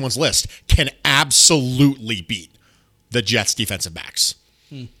top of anyone's list, can absolutely beat the Jets' defensive backs.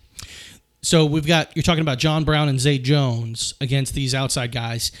 So you're talking about John Brown and Zay Jones against these outside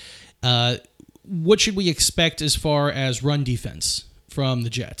guys. What should we expect as far as run defense from the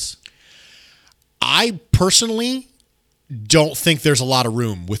Jets? I personally don't think there's a lot of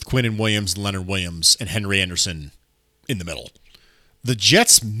room with Quinnen Williams and Leonard Williams and Henry Anderson in the middle. The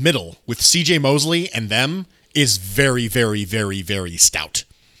Jets' middle with CJ Mosley and them is very, very, very, very stout.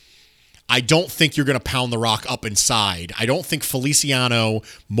 I don't think you're going to pound the rock up inside. I don't think Feliciano,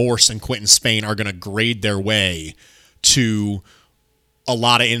 Morse, and Quentin Spain are going to grade their way to a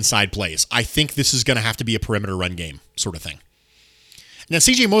lot of inside plays. I think this is going to have to be a perimeter run game sort of thing. Now,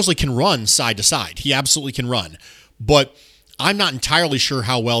 CJ Mosley can run side to side. He absolutely can run. But I'm not entirely sure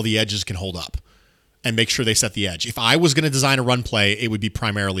how well the edges can hold up and make sure they set the edge. If I was going to design a run play, it would be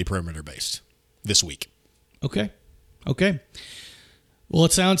primarily perimeter-based this week. Okay. Well,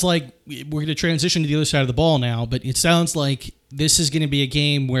 it sounds like we're going to transition to the other side of the ball now, but it sounds like this is going to be a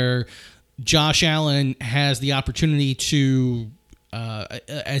game where Josh Allen has the opportunity to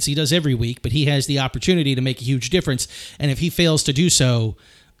as he does every week, but he has the opportunity to make a huge difference. And if he fails to do so,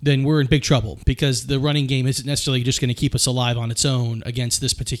 then we're in big trouble because the running game isn't necessarily just going to keep us alive on its own against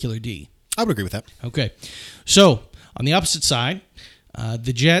this particular D. I would agree with that. Okay. So on the opposite side,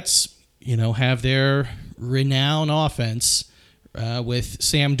 the Jets, have their renowned offense with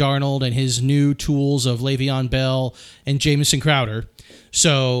Sam Darnold and his new tools of Le'Veon Bell and Jamison Crowder.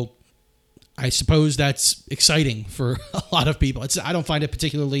 So I suppose that's exciting for a lot of people. I don't find it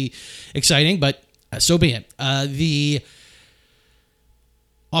particularly exciting, but so be it. The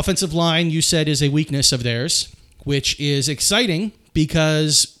offensive line, you said, is a weakness of theirs, which is exciting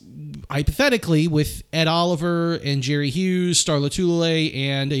because hypothetically, with Ed Oliver and Jerry Hughes, Star Lotulelei,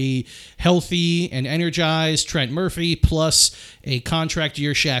 and a healthy and energized Trent Murphy, plus a contract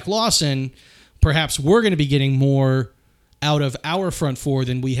year Shaq Lawson, perhaps we're going to be getting more out of our front four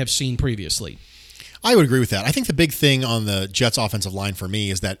than we have seen previously. I would agree with that. I think the big thing on the Jets offensive line for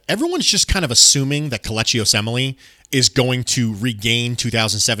me is that everyone's just kind of assuming that Kelechi Osemele is going to regain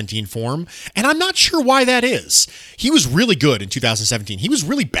 2017 form, and I'm not sure why that is. He was really good in 2017. He was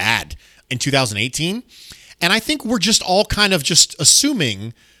really bad in 2018, and I think we're just all kind of just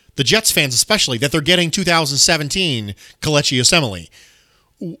assuming, the Jets fans especially, that they're getting 2017 Kelechi Osemele.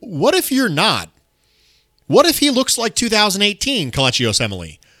 What if you're not? What if he looks like 2018 Kelechi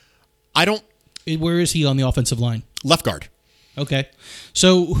Osemele? Where is he on the offensive line? Left guard. Okay.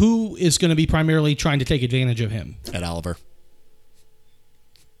 So who is going to be primarily trying to take advantage of him? Ed Oliver.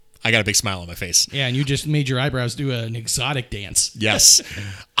 I got a big smile on my face. Yeah, and you just made your eyebrows do an exotic dance. Yes.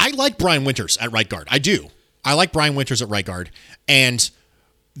 I like Brian Winters at right guard. I do. I like Brian Winters at right guard. And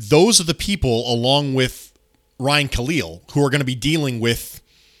those are the people, along with Ryan Khalil, who are going to be dealing with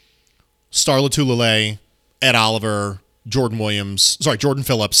Star Lotulelei, Ed Oliver, Jordan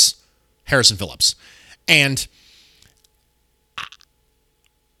Phillips, Harrison Phillips. And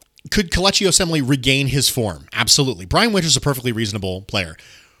could Kelechi Osemele regain his form? Absolutely. Brian Winters is a perfectly reasonable player.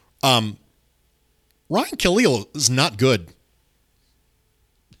 Ryan Khalil is not good.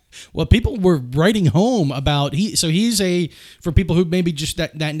 Well, people were writing home about for people who maybe just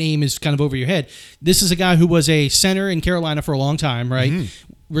that name is kind of over your head. This is a guy who was a center in Carolina for a long time, right?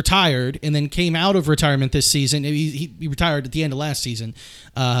 Mm-hmm. Retired and then came out of retirement this season. He retired at the end of last season,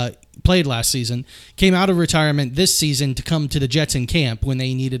 played last season, came out of retirement this season to come to the Jets in camp when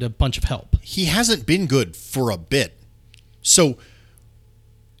they needed a bunch of help. He hasn't been good for a bit. So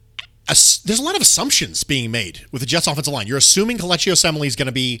there's a lot of assumptions being made with the Jets offensive line. You're assuming Kelechi Osemele is going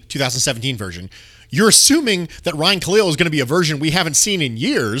to be 2017 version. You're assuming that Ryan Khalil is going to be a version we haven't seen in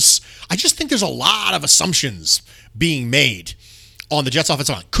years. I just think there's a lot of assumptions being made on the Jets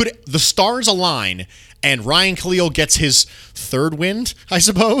offensive line. Could the stars align and Ryan Khalil gets his third wind, I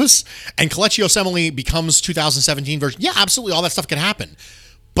suppose, and Kelechi Osemele becomes 2017 version? Yeah, absolutely. All that stuff can happen.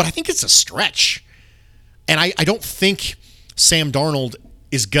 But I think it's a stretch. And I don't think Sam Darnold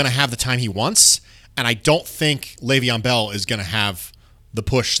is going to have the time he wants, and I don't think Le'Veon Bell is going to have the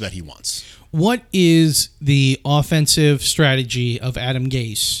push that he wants. What is the offensive strategy of Adam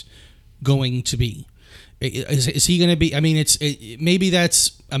Gase going to be? Is he going to be? I mean, maybe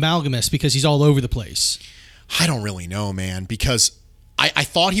that's amalgamous because he's all over the place. I don't really know, man, because I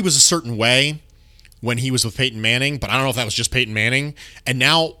thought he was a certain way when he was with Peyton Manning, but I don't know if that was just Peyton Manning. And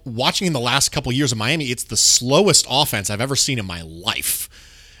now, watching in the last couple of years of Miami, it's the slowest offense I've ever seen in my life.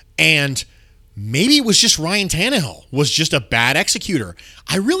 And maybe it was just Ryan Tannehill was just a bad executor.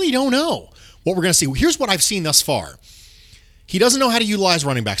 I really don't know what we're going to see. Here's what I've seen thus far. He doesn't know how to utilize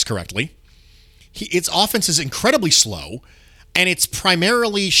running backs correctly. Its offense is incredibly slow, and it's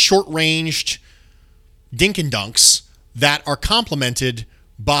primarily short-ranged dink and dunks that are complemented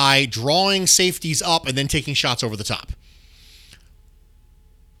by drawing safeties up and then taking shots over the top.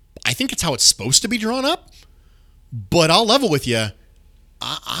 I think it's how it's supposed to be drawn up, but I'll level with you.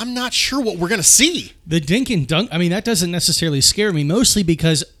 I'm not sure what we're going to see. The dink and dunk, I mean, that doesn't necessarily scare me, mostly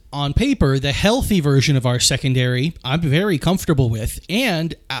because on paper, the healthy version of our secondary, I'm very comfortable with.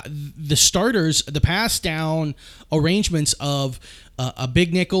 And the starters, the pass down arrangements of a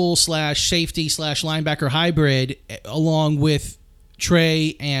big nickel / safety / linebacker hybrid, along with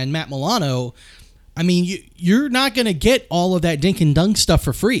Trey and Matt Milano, I mean, you're not going to get all of that dink and dunk stuff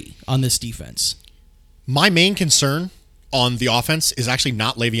for free on this defense. My main concern on the offense is actually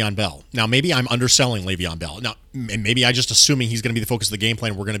not Le'Veon Bell. Now, maybe I'm underselling Le'Veon Bell. Now, maybe I'm just assuming he's going to be the focus of the game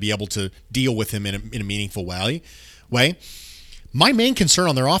plan. We're going to be able to deal with him in a meaningful way. My main concern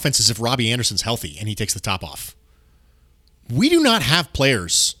on their offense is if Robbie Anderson's healthy and he takes the top off. We do not have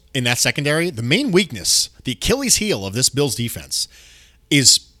players in that secondary. The main weakness, the Achilles heel of this Bills defense,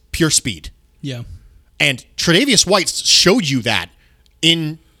 is pure speed. Yeah. And Tre'Davious White showed you that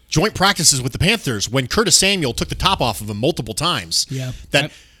in joint practices with the Panthers when Curtis Samuel took the top off of him multiple times. Yeah,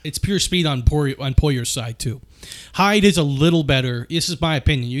 it's pure speed on Poyer's side too. Hyde is a little better. This is my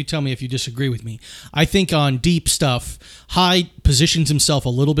opinion. You tell me if you disagree with me. I think on deep stuff, Hyde positions himself a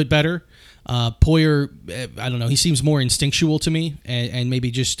little bit better. Poyer, I don't know. He seems more instinctual to me, and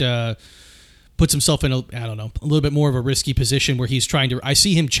maybe just puts himself in a little bit more of a risky position where he's trying to. I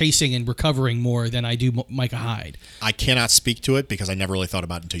see him chasing and recovering more than I do Micah Hyde. I cannot speak to it because I never really thought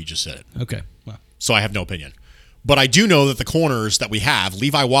about it until you just said it. Okay, well. So I have no opinion. But I do know that the corners that we have,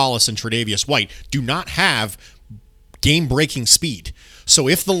 Levi Wallace and Tre'Davious White, do not have game-breaking speed. So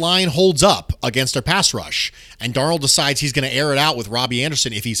if the line holds up against our pass rush and Darnold decides he's going to air it out with Robbie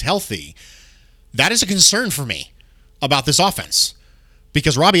Anderson if he's healthy, that is a concern for me about this offense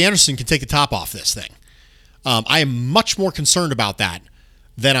because Robbie Anderson can take the top off this thing. I am much more concerned about that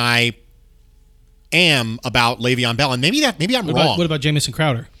than I am about Le'Veon Bell. And maybe I'm wrong. What about Jamison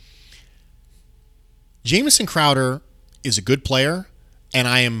Crowder? Jamison Crowder is a good player, and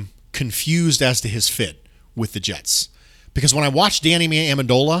I am confused as to his fit with the Jets. Because when I watched Danny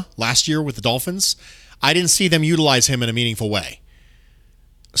Amendola last year with the Dolphins, I didn't see them utilize him in a meaningful way.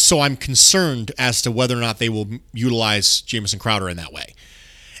 So I'm concerned as to whether or not they will utilize Jamison Crowder in that way.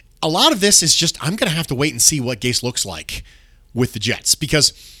 A lot of this is just, I'm going to have to wait and see what Gase looks like with the Jets.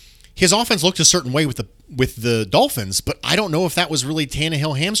 Because his offense looked a certain way with the Dolphins, but I don't know if that was really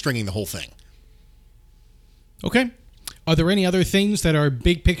Tannehill hamstringing the whole thing. Okay. Are there any other things that are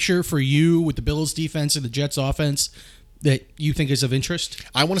big picture for you with the Bills defense and the Jets offense that you think is of interest?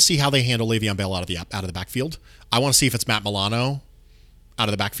 I want to see how they handle Le'Veon Bell out of the backfield. I want to see if it's Matt Milano out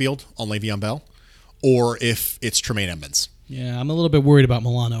of the backfield on Le'Veon Bell or if it's Tremaine Edmonds. Yeah, I'm a little bit worried about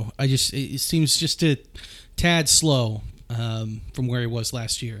Milano. It seems just a tad slow from where he was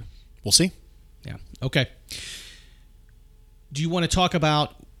last year. We'll see. Yeah. Okay. Do you want to talk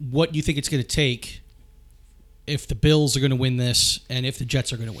about what you think it's going to take if the Bills are going to win this and if the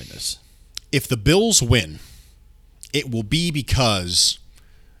Jets are going to win this? If the Bills win, it will be because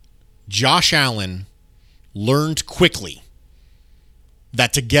Josh Allen learned quickly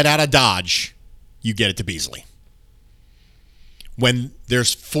that to get out of Dodge, you get it to Beasley. When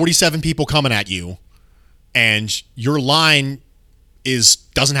there's 47 people coming at you and your line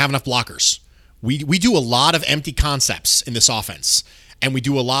doesn't have enough blockers, we do a lot of empty concepts in this offense, and we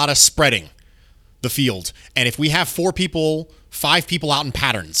do a lot of spreading the field. And if we have 5 people out in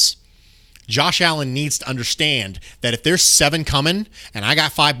patterns, Josh Allen needs to understand that if there's 7 coming and I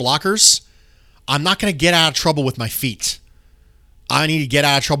got 5 blockers, I'm not going to get out of trouble with my feet. I need to get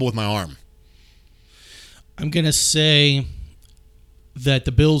out of trouble with my arm. I'm going to say that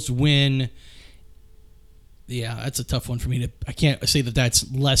the Bills win. Yeah, that's a tough one for me I can't say that that's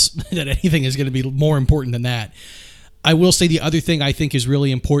less, that anything is going to be more important than that. I will say the other thing I think is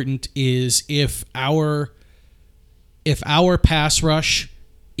really important is if our pass rush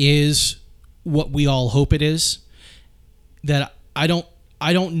is what we all hope it is, that I don't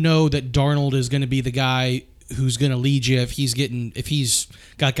know that Darnold is going to be the guy who's going to lead you if he's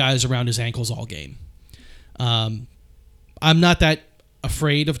got guys around his ankles all game. I'm not that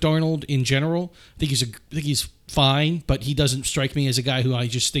afraid of Darnold in general. I think he's fine, but he doesn't strike me as a guy who I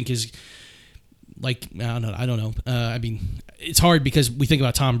just think is like, I don't know. I mean, it's hard because we think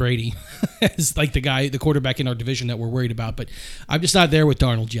about Tom Brady as like the quarterback in our division that we're worried about, but I'm just not there with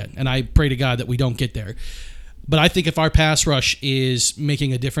Darnold yet, and I pray to God that we don't get there. But I think if our pass rush is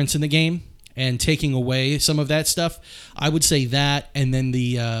making a difference in the game and taking away some of that stuff, I would say that, and then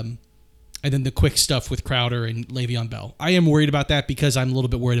the quick stuff with Crowder and Le'Veon Bell. I am worried about that because I'm a little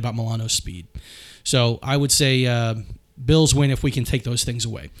bit worried about Milano's speed. So I would say Bills win if we can take those things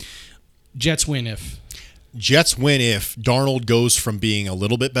away. Jets win if Darnold goes from being a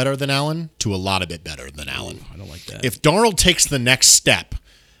little bit better than Allen to a lot of bit better than Allen. I don't like that. If Darnold takes the next step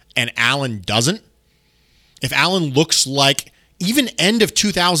and Allen doesn't, if Allen looks like even end of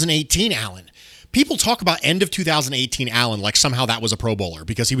 2018 Allen, people talk about end of 2018 Allen like somehow that was a Pro Bowler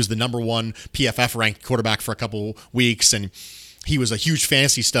because he was the number 1 PFF ranked quarterback for a couple weeks and he was a huge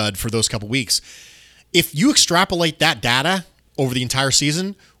fantasy stud for those couple weeks. If you extrapolate that data over the entire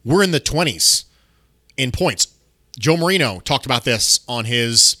season, we're in the 20s in points. Joe Marino talked about this on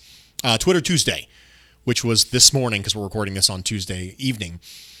his Twitter Tuesday, which was this morning because we're recording this on Tuesday evening.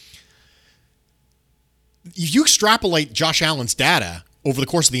 If you extrapolate Josh Allen's data over the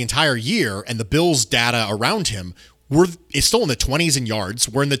course of the entire year and the Bills' data around him, it's still in the 20s in yards.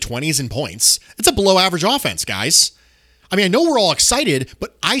 We're in the 20s in points. It's a below-average offense, guys. I mean, I know we're all excited,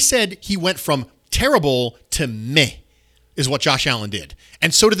 but I said he went from terrible to meh is what Josh Allen did.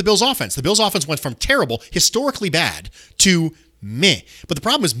 And so did the Bills' offense. The Bills' offense went from terrible, historically bad, to meh. But the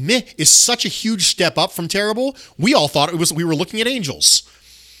problem is meh is such a huge step up from terrible. We all thought we were looking at angels.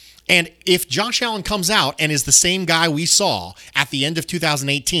 And if Josh Allen comes out and is the same guy we saw at the end of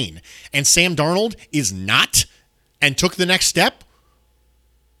 2018, and Sam Darnold is not and took the next step,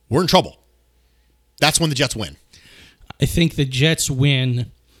 we're in trouble. That's when the Jets win. I think the Jets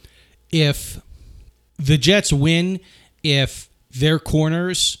win if their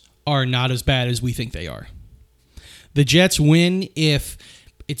corners are not as bad as we think they are. The Jets win if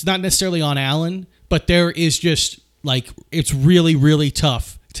it's not necessarily on Allen, but there is just it's really, really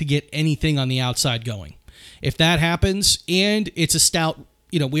tough to get anything on the outside going. If that happens, and it's a stout,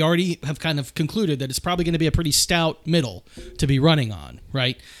 we already have kind of concluded that it's probably going to be a pretty stout middle to be running on,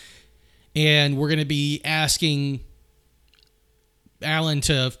 right? And we're going to be asking Allen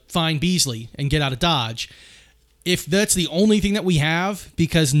to find Beasley and get out of Dodge. If that's the only thing that we have,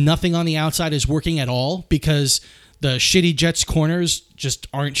 because nothing on the outside is working at all, because the shitty Jets corners just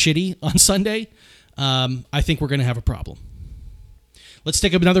aren't shitty on Sunday, I think we're going to have a problem. Let's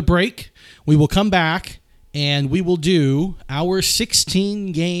take another break. We will come back and we will do our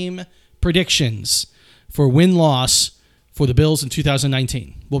 16-game predictions for win-loss for the Bills in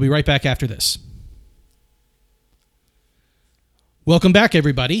 2019. We'll be right back after this. Welcome back,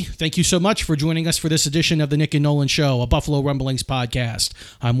 everybody. Thank you so much for joining us for this edition of the Nick and Nolan Show, a Buffalo Rumblings podcast.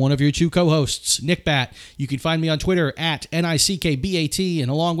 I'm one of your two co-hosts, Nick Bat. You can find me on Twitter at NICKBAT, and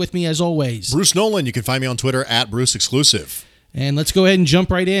along with me, as always, Bruce Nolan. You can find me on Twitter at Bruce Exclusive. And let's go ahead and jump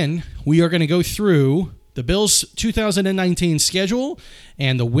right in. We are going to go through the Bills' 2019 schedule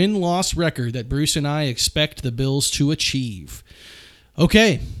and the win-loss record that Bruce and I expect the Bills to achieve.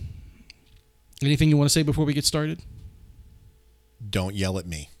 Okay. Anything you want to say before we get started? Don't yell at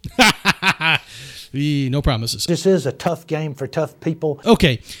me. No promises. This is a tough game for tough people.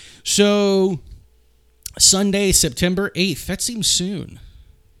 Okay. So, Sunday, September 8th. That seems soon.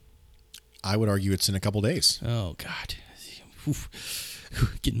 I would argue it's in a couple days. Oh, God.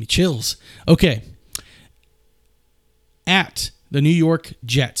 Oof. Getting me chills. Okay. At the New York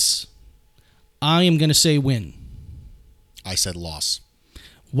Jets, I am going to say win. I said loss.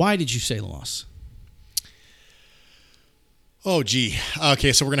 Why did you say loss? Oh, gee.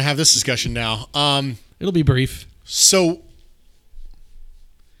 Okay, so we're going to have this discussion now. It'll be brief. So,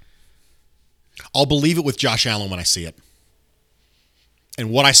 I'll believe it with Josh Allen when I see it. And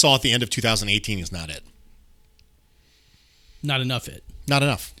what I saw at the end of 2018 is not it. Not enough it. Not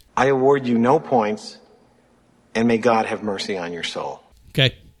enough. I award you no points, and may God have mercy on your soul.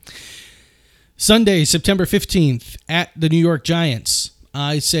 Okay. Sunday, September 15th, at the New York Giants,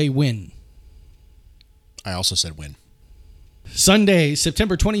 I say win. I also said win. Sunday,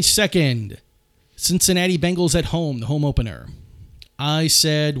 September 22nd, Cincinnati Bengals at home, the home opener. I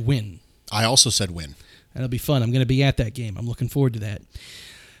said win. I also said win. That'll be fun. I'm going to be at that game. I'm looking forward to that.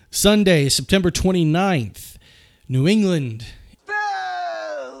 Sunday, September 29th, New England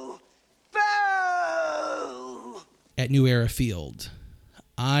at New Era Field.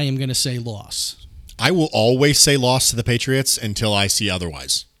 I am going to say loss. I will always say loss to the Patriots until I see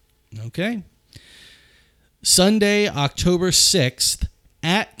otherwise. Okay. Sunday, October 6th,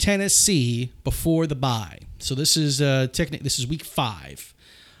 at Tennessee before the bye. So this is this is week 5.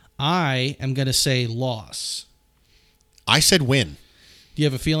 I am going to say loss. I said win. Do you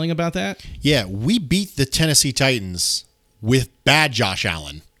have a feeling about that? Yeah, we beat the Tennessee Titans with bad Josh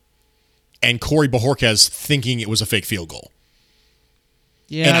Allen and Corey Bojorquez thinking it was a fake field goal.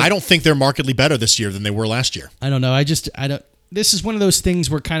 Yeah, and I don't think they're markedly better this year than they were last year. I don't know. I don't. This is one of those things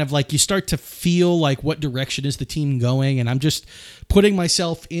where kind of like you start to feel like what direction is the team going, and I'm just putting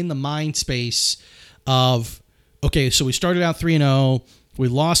myself in the mind space of, okay, so we started out 3-0. We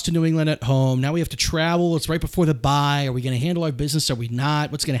lost to New England at home. Now we have to travel. It's right before the bye. Are we going to handle our business? Are we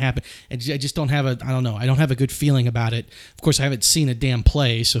not? What's going to happen? And I just don't have I don't know. I don't have a good feeling about it. Of course, I haven't seen a damn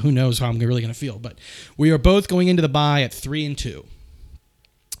play, so who knows how I'm really going to feel. But we are both going into the bye at 3-2.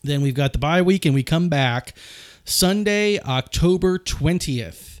 Then we've got the bye week, and we come back Sunday, October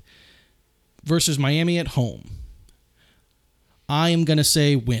 20th versus Miami at home. I am going to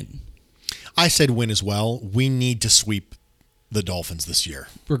say win. I said win as well. We need to sweep the Dolphins this year.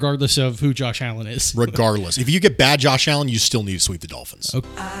 Regardless of who Josh Allen is. Regardless. If you get bad Josh Allen, you still need to sweep the Dolphins. Okay.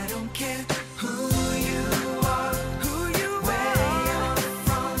 I don't care who you are, where you're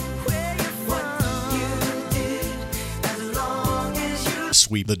from, what you did, as long as you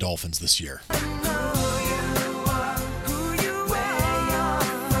sweep the Dolphins this year.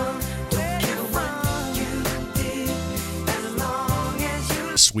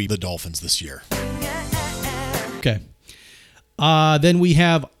 Sweep the Dolphins this year. Okay. Then we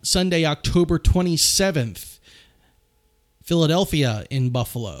have Sunday, October 27th Philadelphia in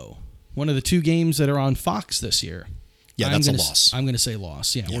Buffalo. One of the two games that are on Fox this year. Yeah, that's a loss. I'm going to say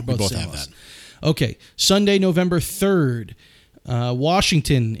loss. Yeah, Yeah, we're both saying have loss. that. Okay, Sunday, November 3rd,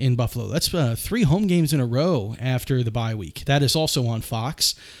 Washington in Buffalo. That's 3 home games in a row after the bye week. That is also on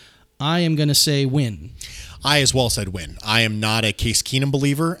Fox. I am going to say win. I as well said win. I am not a Case Keenum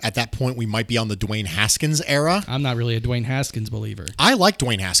believer. At that point, we might be on the Dwayne Haskins era. I'm not really a Dwayne Haskins believer. I like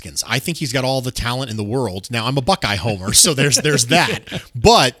Dwayne Haskins. I think he's got all the talent in the world. Now, I'm a Buckeye homer, so there's that.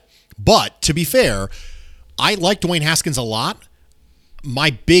 But to be fair, I like Dwayne Haskins a lot.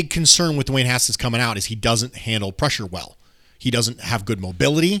 My big concern with Dwayne Haskins coming out is he doesn't handle pressure well. He doesn't have good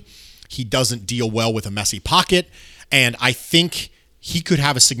mobility. He doesn't deal well with a messy pocket. And I think he could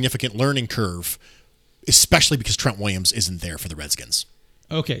have a significant learning curve, especially because Trent Williams isn't there for the Redskins.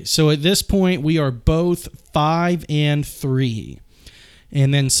 Okay, so at this point, we are both 5-3.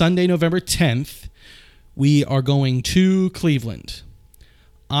 And then Sunday, November 10th, we are going to Cleveland.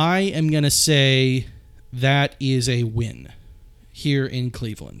 I am going to say that is a win here in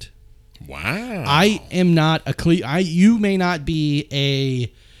Cleveland. Wow. I am not a you may not be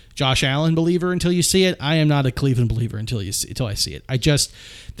a Josh Allen believer until you see it. I am not a Cleveland believer until I see it.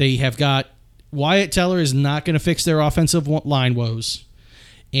 They have got Wyatt Teller is not going to fix their offensive line woes.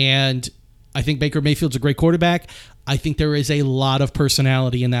 And I think Baker Mayfield's a great quarterback. I think there is a lot of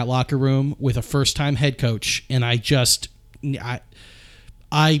personality in that locker room with a first-time head coach. And I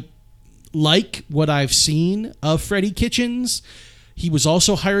like what I've seen of Freddie Kitchens. He was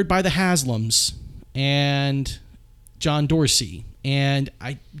also hired by the Haslams and John Dorsey. And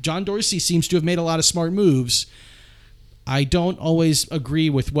John Dorsey seems to have made a lot of smart moves. I don't always agree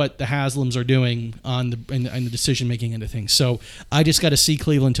with what the Haslams are doing on the decision-making end of things. So I just got to see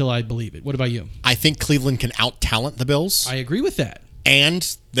Cleveland until I believe it. What about you? I think Cleveland can out-talent the Bills. I agree with that.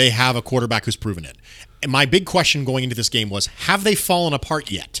 And they have a quarterback who's proven it. And my big question going into this game was, have they fallen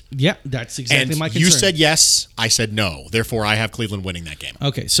apart yet? Yeah, that's exactly my concern. You said yes, I said no. Therefore, I have Cleveland winning that game.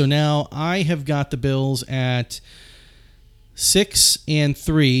 Okay, so now I have got the Bills at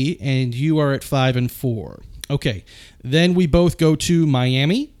 6-3, and you are at 5-4. Okay, then we both go to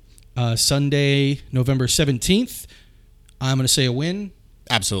Miami, Sunday, November 17th. I'm going to say a win.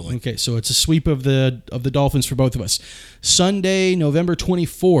 Absolutely. Okay, so it's a sweep of the Dolphins for both of us. Sunday, November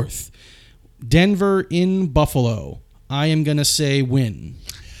 24th, Denver in Buffalo. I am going to say win.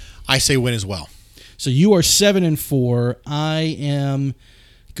 I say win as well. So you are 7-4. I am,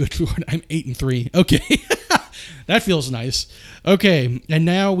 good Lord, I'm 8-3. Okay, that feels nice. Okay, and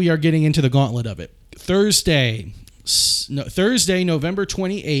now we are getting into the gauntlet of it. Thursday, November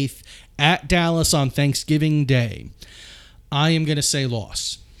 28th at Dallas on Thanksgiving Day. I am going to say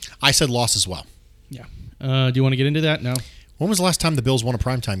loss. I said loss as well. Yeah. Do you want to get into that? No. When was the last time the Bills won a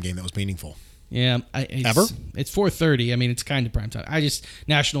primetime game that was meaningful? Yeah. Ever? It's 4:30. I mean, it's kind of primetime.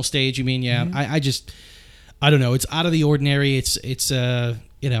 National stage, you mean? Yeah. Mm-hmm. I don't know. It's out of the ordinary. It's I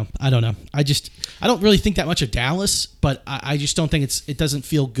don't know. I don't really think that much of Dallas, but I just don't think it doesn't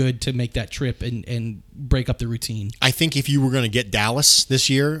feel good to make that trip and break up the routine. I think if you were going to get Dallas this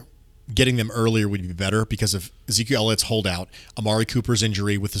year, getting them earlier would be better because of Ezekiel Elliott's holdout, Amari Cooper's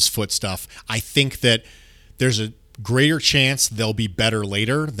injury with his foot stuff. I think that there's a greater chance they'll be better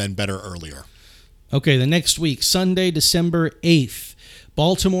later than better earlier. Okay, the next week, Sunday, December 8th,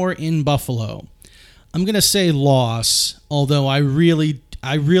 Baltimore in Buffalo. I'm going to say loss, although I really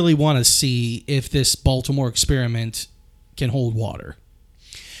want to see if this Baltimore experiment can hold water.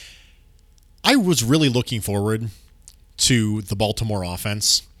 I was really looking forward to the Baltimore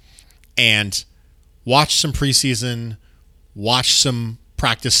offense and watch some preseason, watch some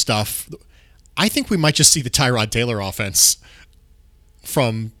practice stuff. I think we might just see the Tyrod Taylor offense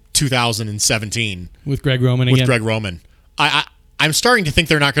from 2017. With Greg Roman again? With Greg Roman. I'm starting to think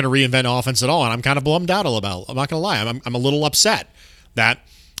they're not going to reinvent offense at all, and I'm kind of bummed out about it. I'm not going to lie. I'm a little upset that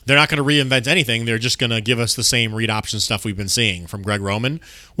they're not going to reinvent anything. They're just going to give us the same read option stuff we've been seeing from Greg Roman,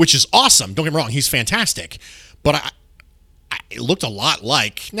 which is awesome. Don't get me wrong. He's fantastic. But it looked a lot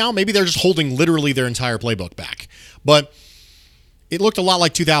like, now maybe they're just holding literally their entire playbook back. But it looked a lot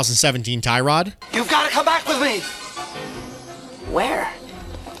like 2017 Tyrod. You've got to come back with me. Where?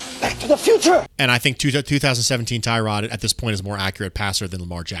 Back to the future. And I think 2017 Tyrod at this point is a more accurate passer than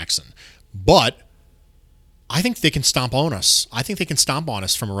Lamar Jackson. But I think they can stomp on us. I think they can stomp on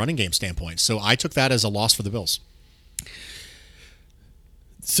us from a running game standpoint. So I took that as a loss for the Bills.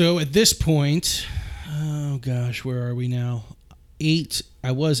 So at this point, oh gosh, where are we now?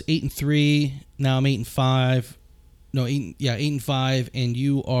 I was 8-3. Now I'm 8-5. No, 8-5, and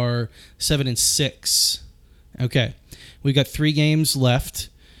you are 7-6. Okay, we got 3 games left.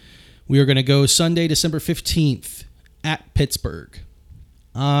 We are going to go Sunday, December 15th at Pittsburgh.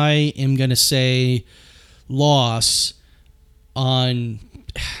 I am going to say loss on,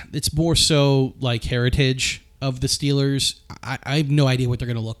 it's more so like heritage of the Steelers. I have no idea what they're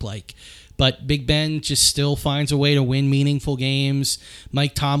going to look like. But Big Ben just still finds a way to win meaningful games.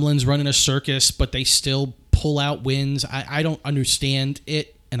 Mike Tomlin's running a circus, but they still pull out wins. I don't understand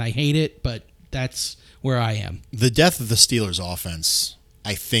it, and I hate it, but that's where I am. The death of the Steelers offense,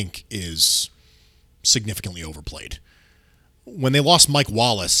 I think, is significantly overplayed. When they lost Mike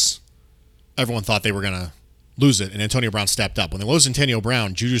Wallace, everyone thought they were going to lose it, and Antonio Brown stepped up. When they lose Antonio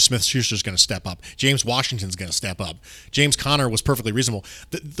Brown, Juju Smith-Schuster's going to step up. James Washington's going to step up. James Conner was perfectly reasonable.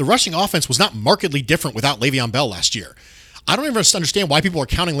 The rushing offense was not markedly different without Le'Veon Bell last year. I don't even understand why people are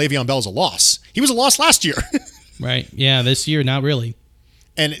counting Le'Veon Bell as a loss. He was a loss last year. Right. Yeah, this year, not really.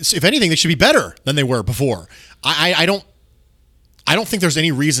 And if anything, they should be better than they were before. I don't think there's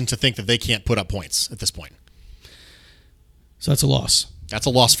any reason to think that they can't put up points at this point. So that's a loss. That's a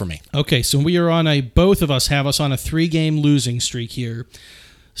loss for me. Okay, so we are on both of us have us on a 3-game losing streak here.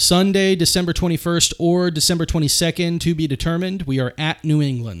 Sunday, December 21st or December 22nd to be determined. We are at New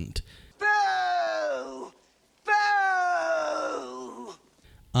England. Boo! Boo!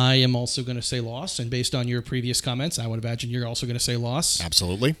 I am also going to say loss, and based on your previous comments, I would imagine you're also going to say loss.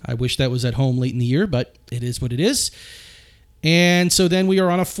 Absolutely. I wish that was at home late in the year, but it is what it is. And so then we are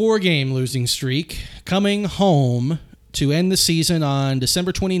on a 4-game losing streak, coming home to end the season on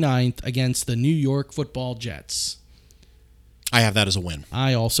December 29th against the New York Football Jets. I have that as a win.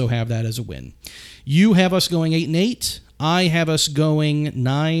 I also have that as a win. You have us going 8-8. I have us going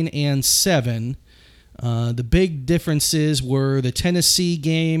 9-7. The big differences were the Tennessee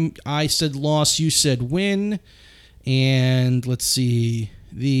game. I said loss, you said win. And let's see,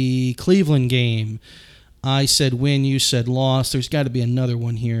 the Cleveland game. I said win, you said loss. There's got to be another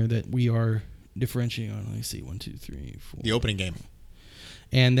one here that we are differentiating on. Let me see. 1, 2, 3, 4. The opening game.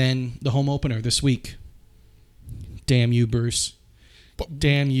 And then the home opener this week. Damn you, Bruce.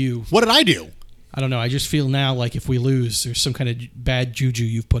 Damn you. What did I do? I don't know. I just feel now like if we lose, there's some kind of bad juju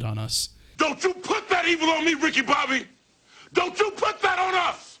you've put on us. Don't you put that evil on me, Ricky Bobby. Don't you put that on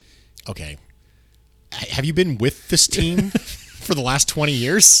us. Okay. Have you been with this team for the last 20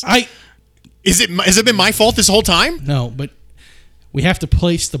 years? Has it been my fault this whole time? No, but we have to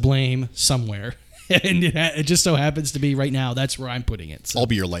place the blame somewhere. And it just so happens to be right now, that's where I'm putting it. So. I'll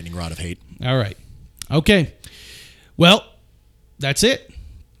be your lightning rod of hate. All right. Okay. Well, that's it.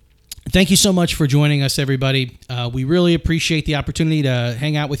 Thank you so much for joining us, everybody. We really appreciate the opportunity to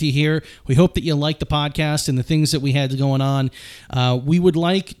hang out with you here. We hope that you like the podcast and the things that we had going on. We would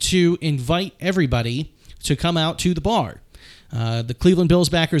like to invite everybody to come out to the bar. The Cleveland Bills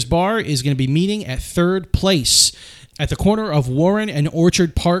Backers Bar is going to be meeting at Third Place at the corner of Warren and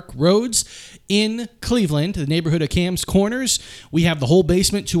Orchard Park Roads in Cleveland, the neighborhood of Cam's Corners. We have the whole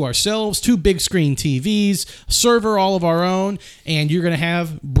basement to ourselves, 2 big screen TVs, server all of our own, and you're going to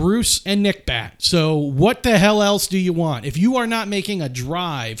have Bruce and Nick Bat. So what the hell else do you want? If you are not making a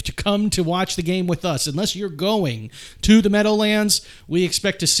drive to come to watch the game with us, unless you're going to the Meadowlands, we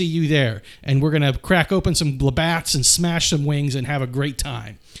expect to see you there. And we're going to crack open some Labatt's and smash some wings and have a great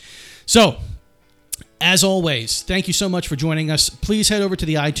time. So, as always, thank you so much for joining us. Please head over to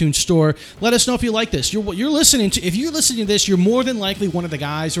the iTunes store. Let us know if you like this. If you're listening to this, you're more than likely one of the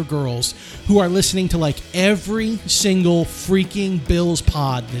guys or girls who are listening to like every single freaking Bills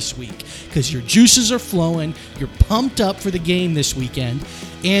pod this week because your juices are flowing, you're pumped up for the game this weekend,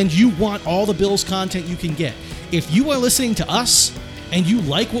 and you want all the Bills content you can get. If you are listening to us and you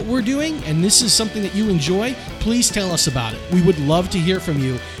like what we're doing and this is something that you enjoy, please tell us about it. We would love to hear from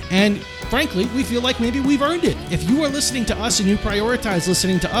you. And frankly, we feel like maybe we've earned it. If you are listening to us and you prioritize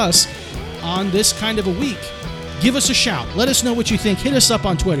listening to us on this kind of a week, give us a shout. Let us know what you think. Hit us up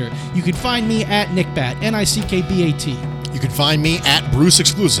on Twitter. You can find me at NickBat, Nickbat. You can find me at Bruce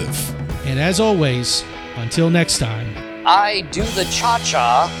Exclusive. And as always, until next time. I do the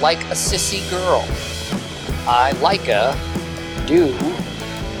cha-cha like a sissy girl. I like a do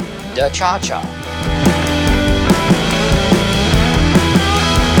the cha-cha.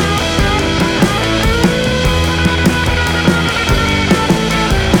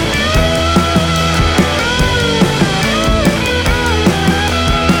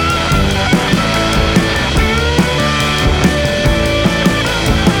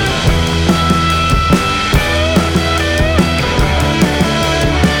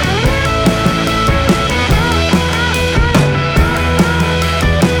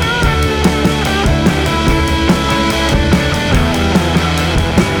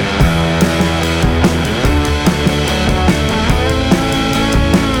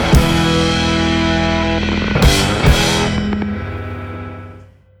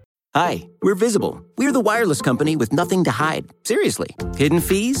 Hi, we're Visible. We're the wireless company with nothing to hide. Seriously. Hidden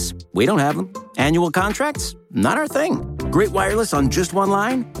fees? We don't have them. Annual contracts? Not our thing. Great wireless on just one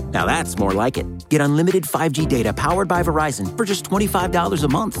line? Now that's more like it. Get unlimited 5G data powered by Verizon for just $25 a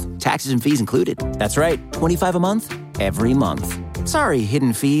month. Taxes and fees included. That's right, $25 a month, every month. Sorry,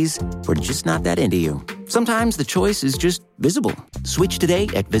 hidden fees. We're just not that into you. Sometimes the choice is just Visible. Switch today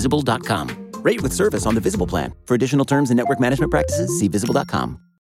at Visible.com. Rate with service on the Visible plan. For additional terms and network management practices, see Visible.com.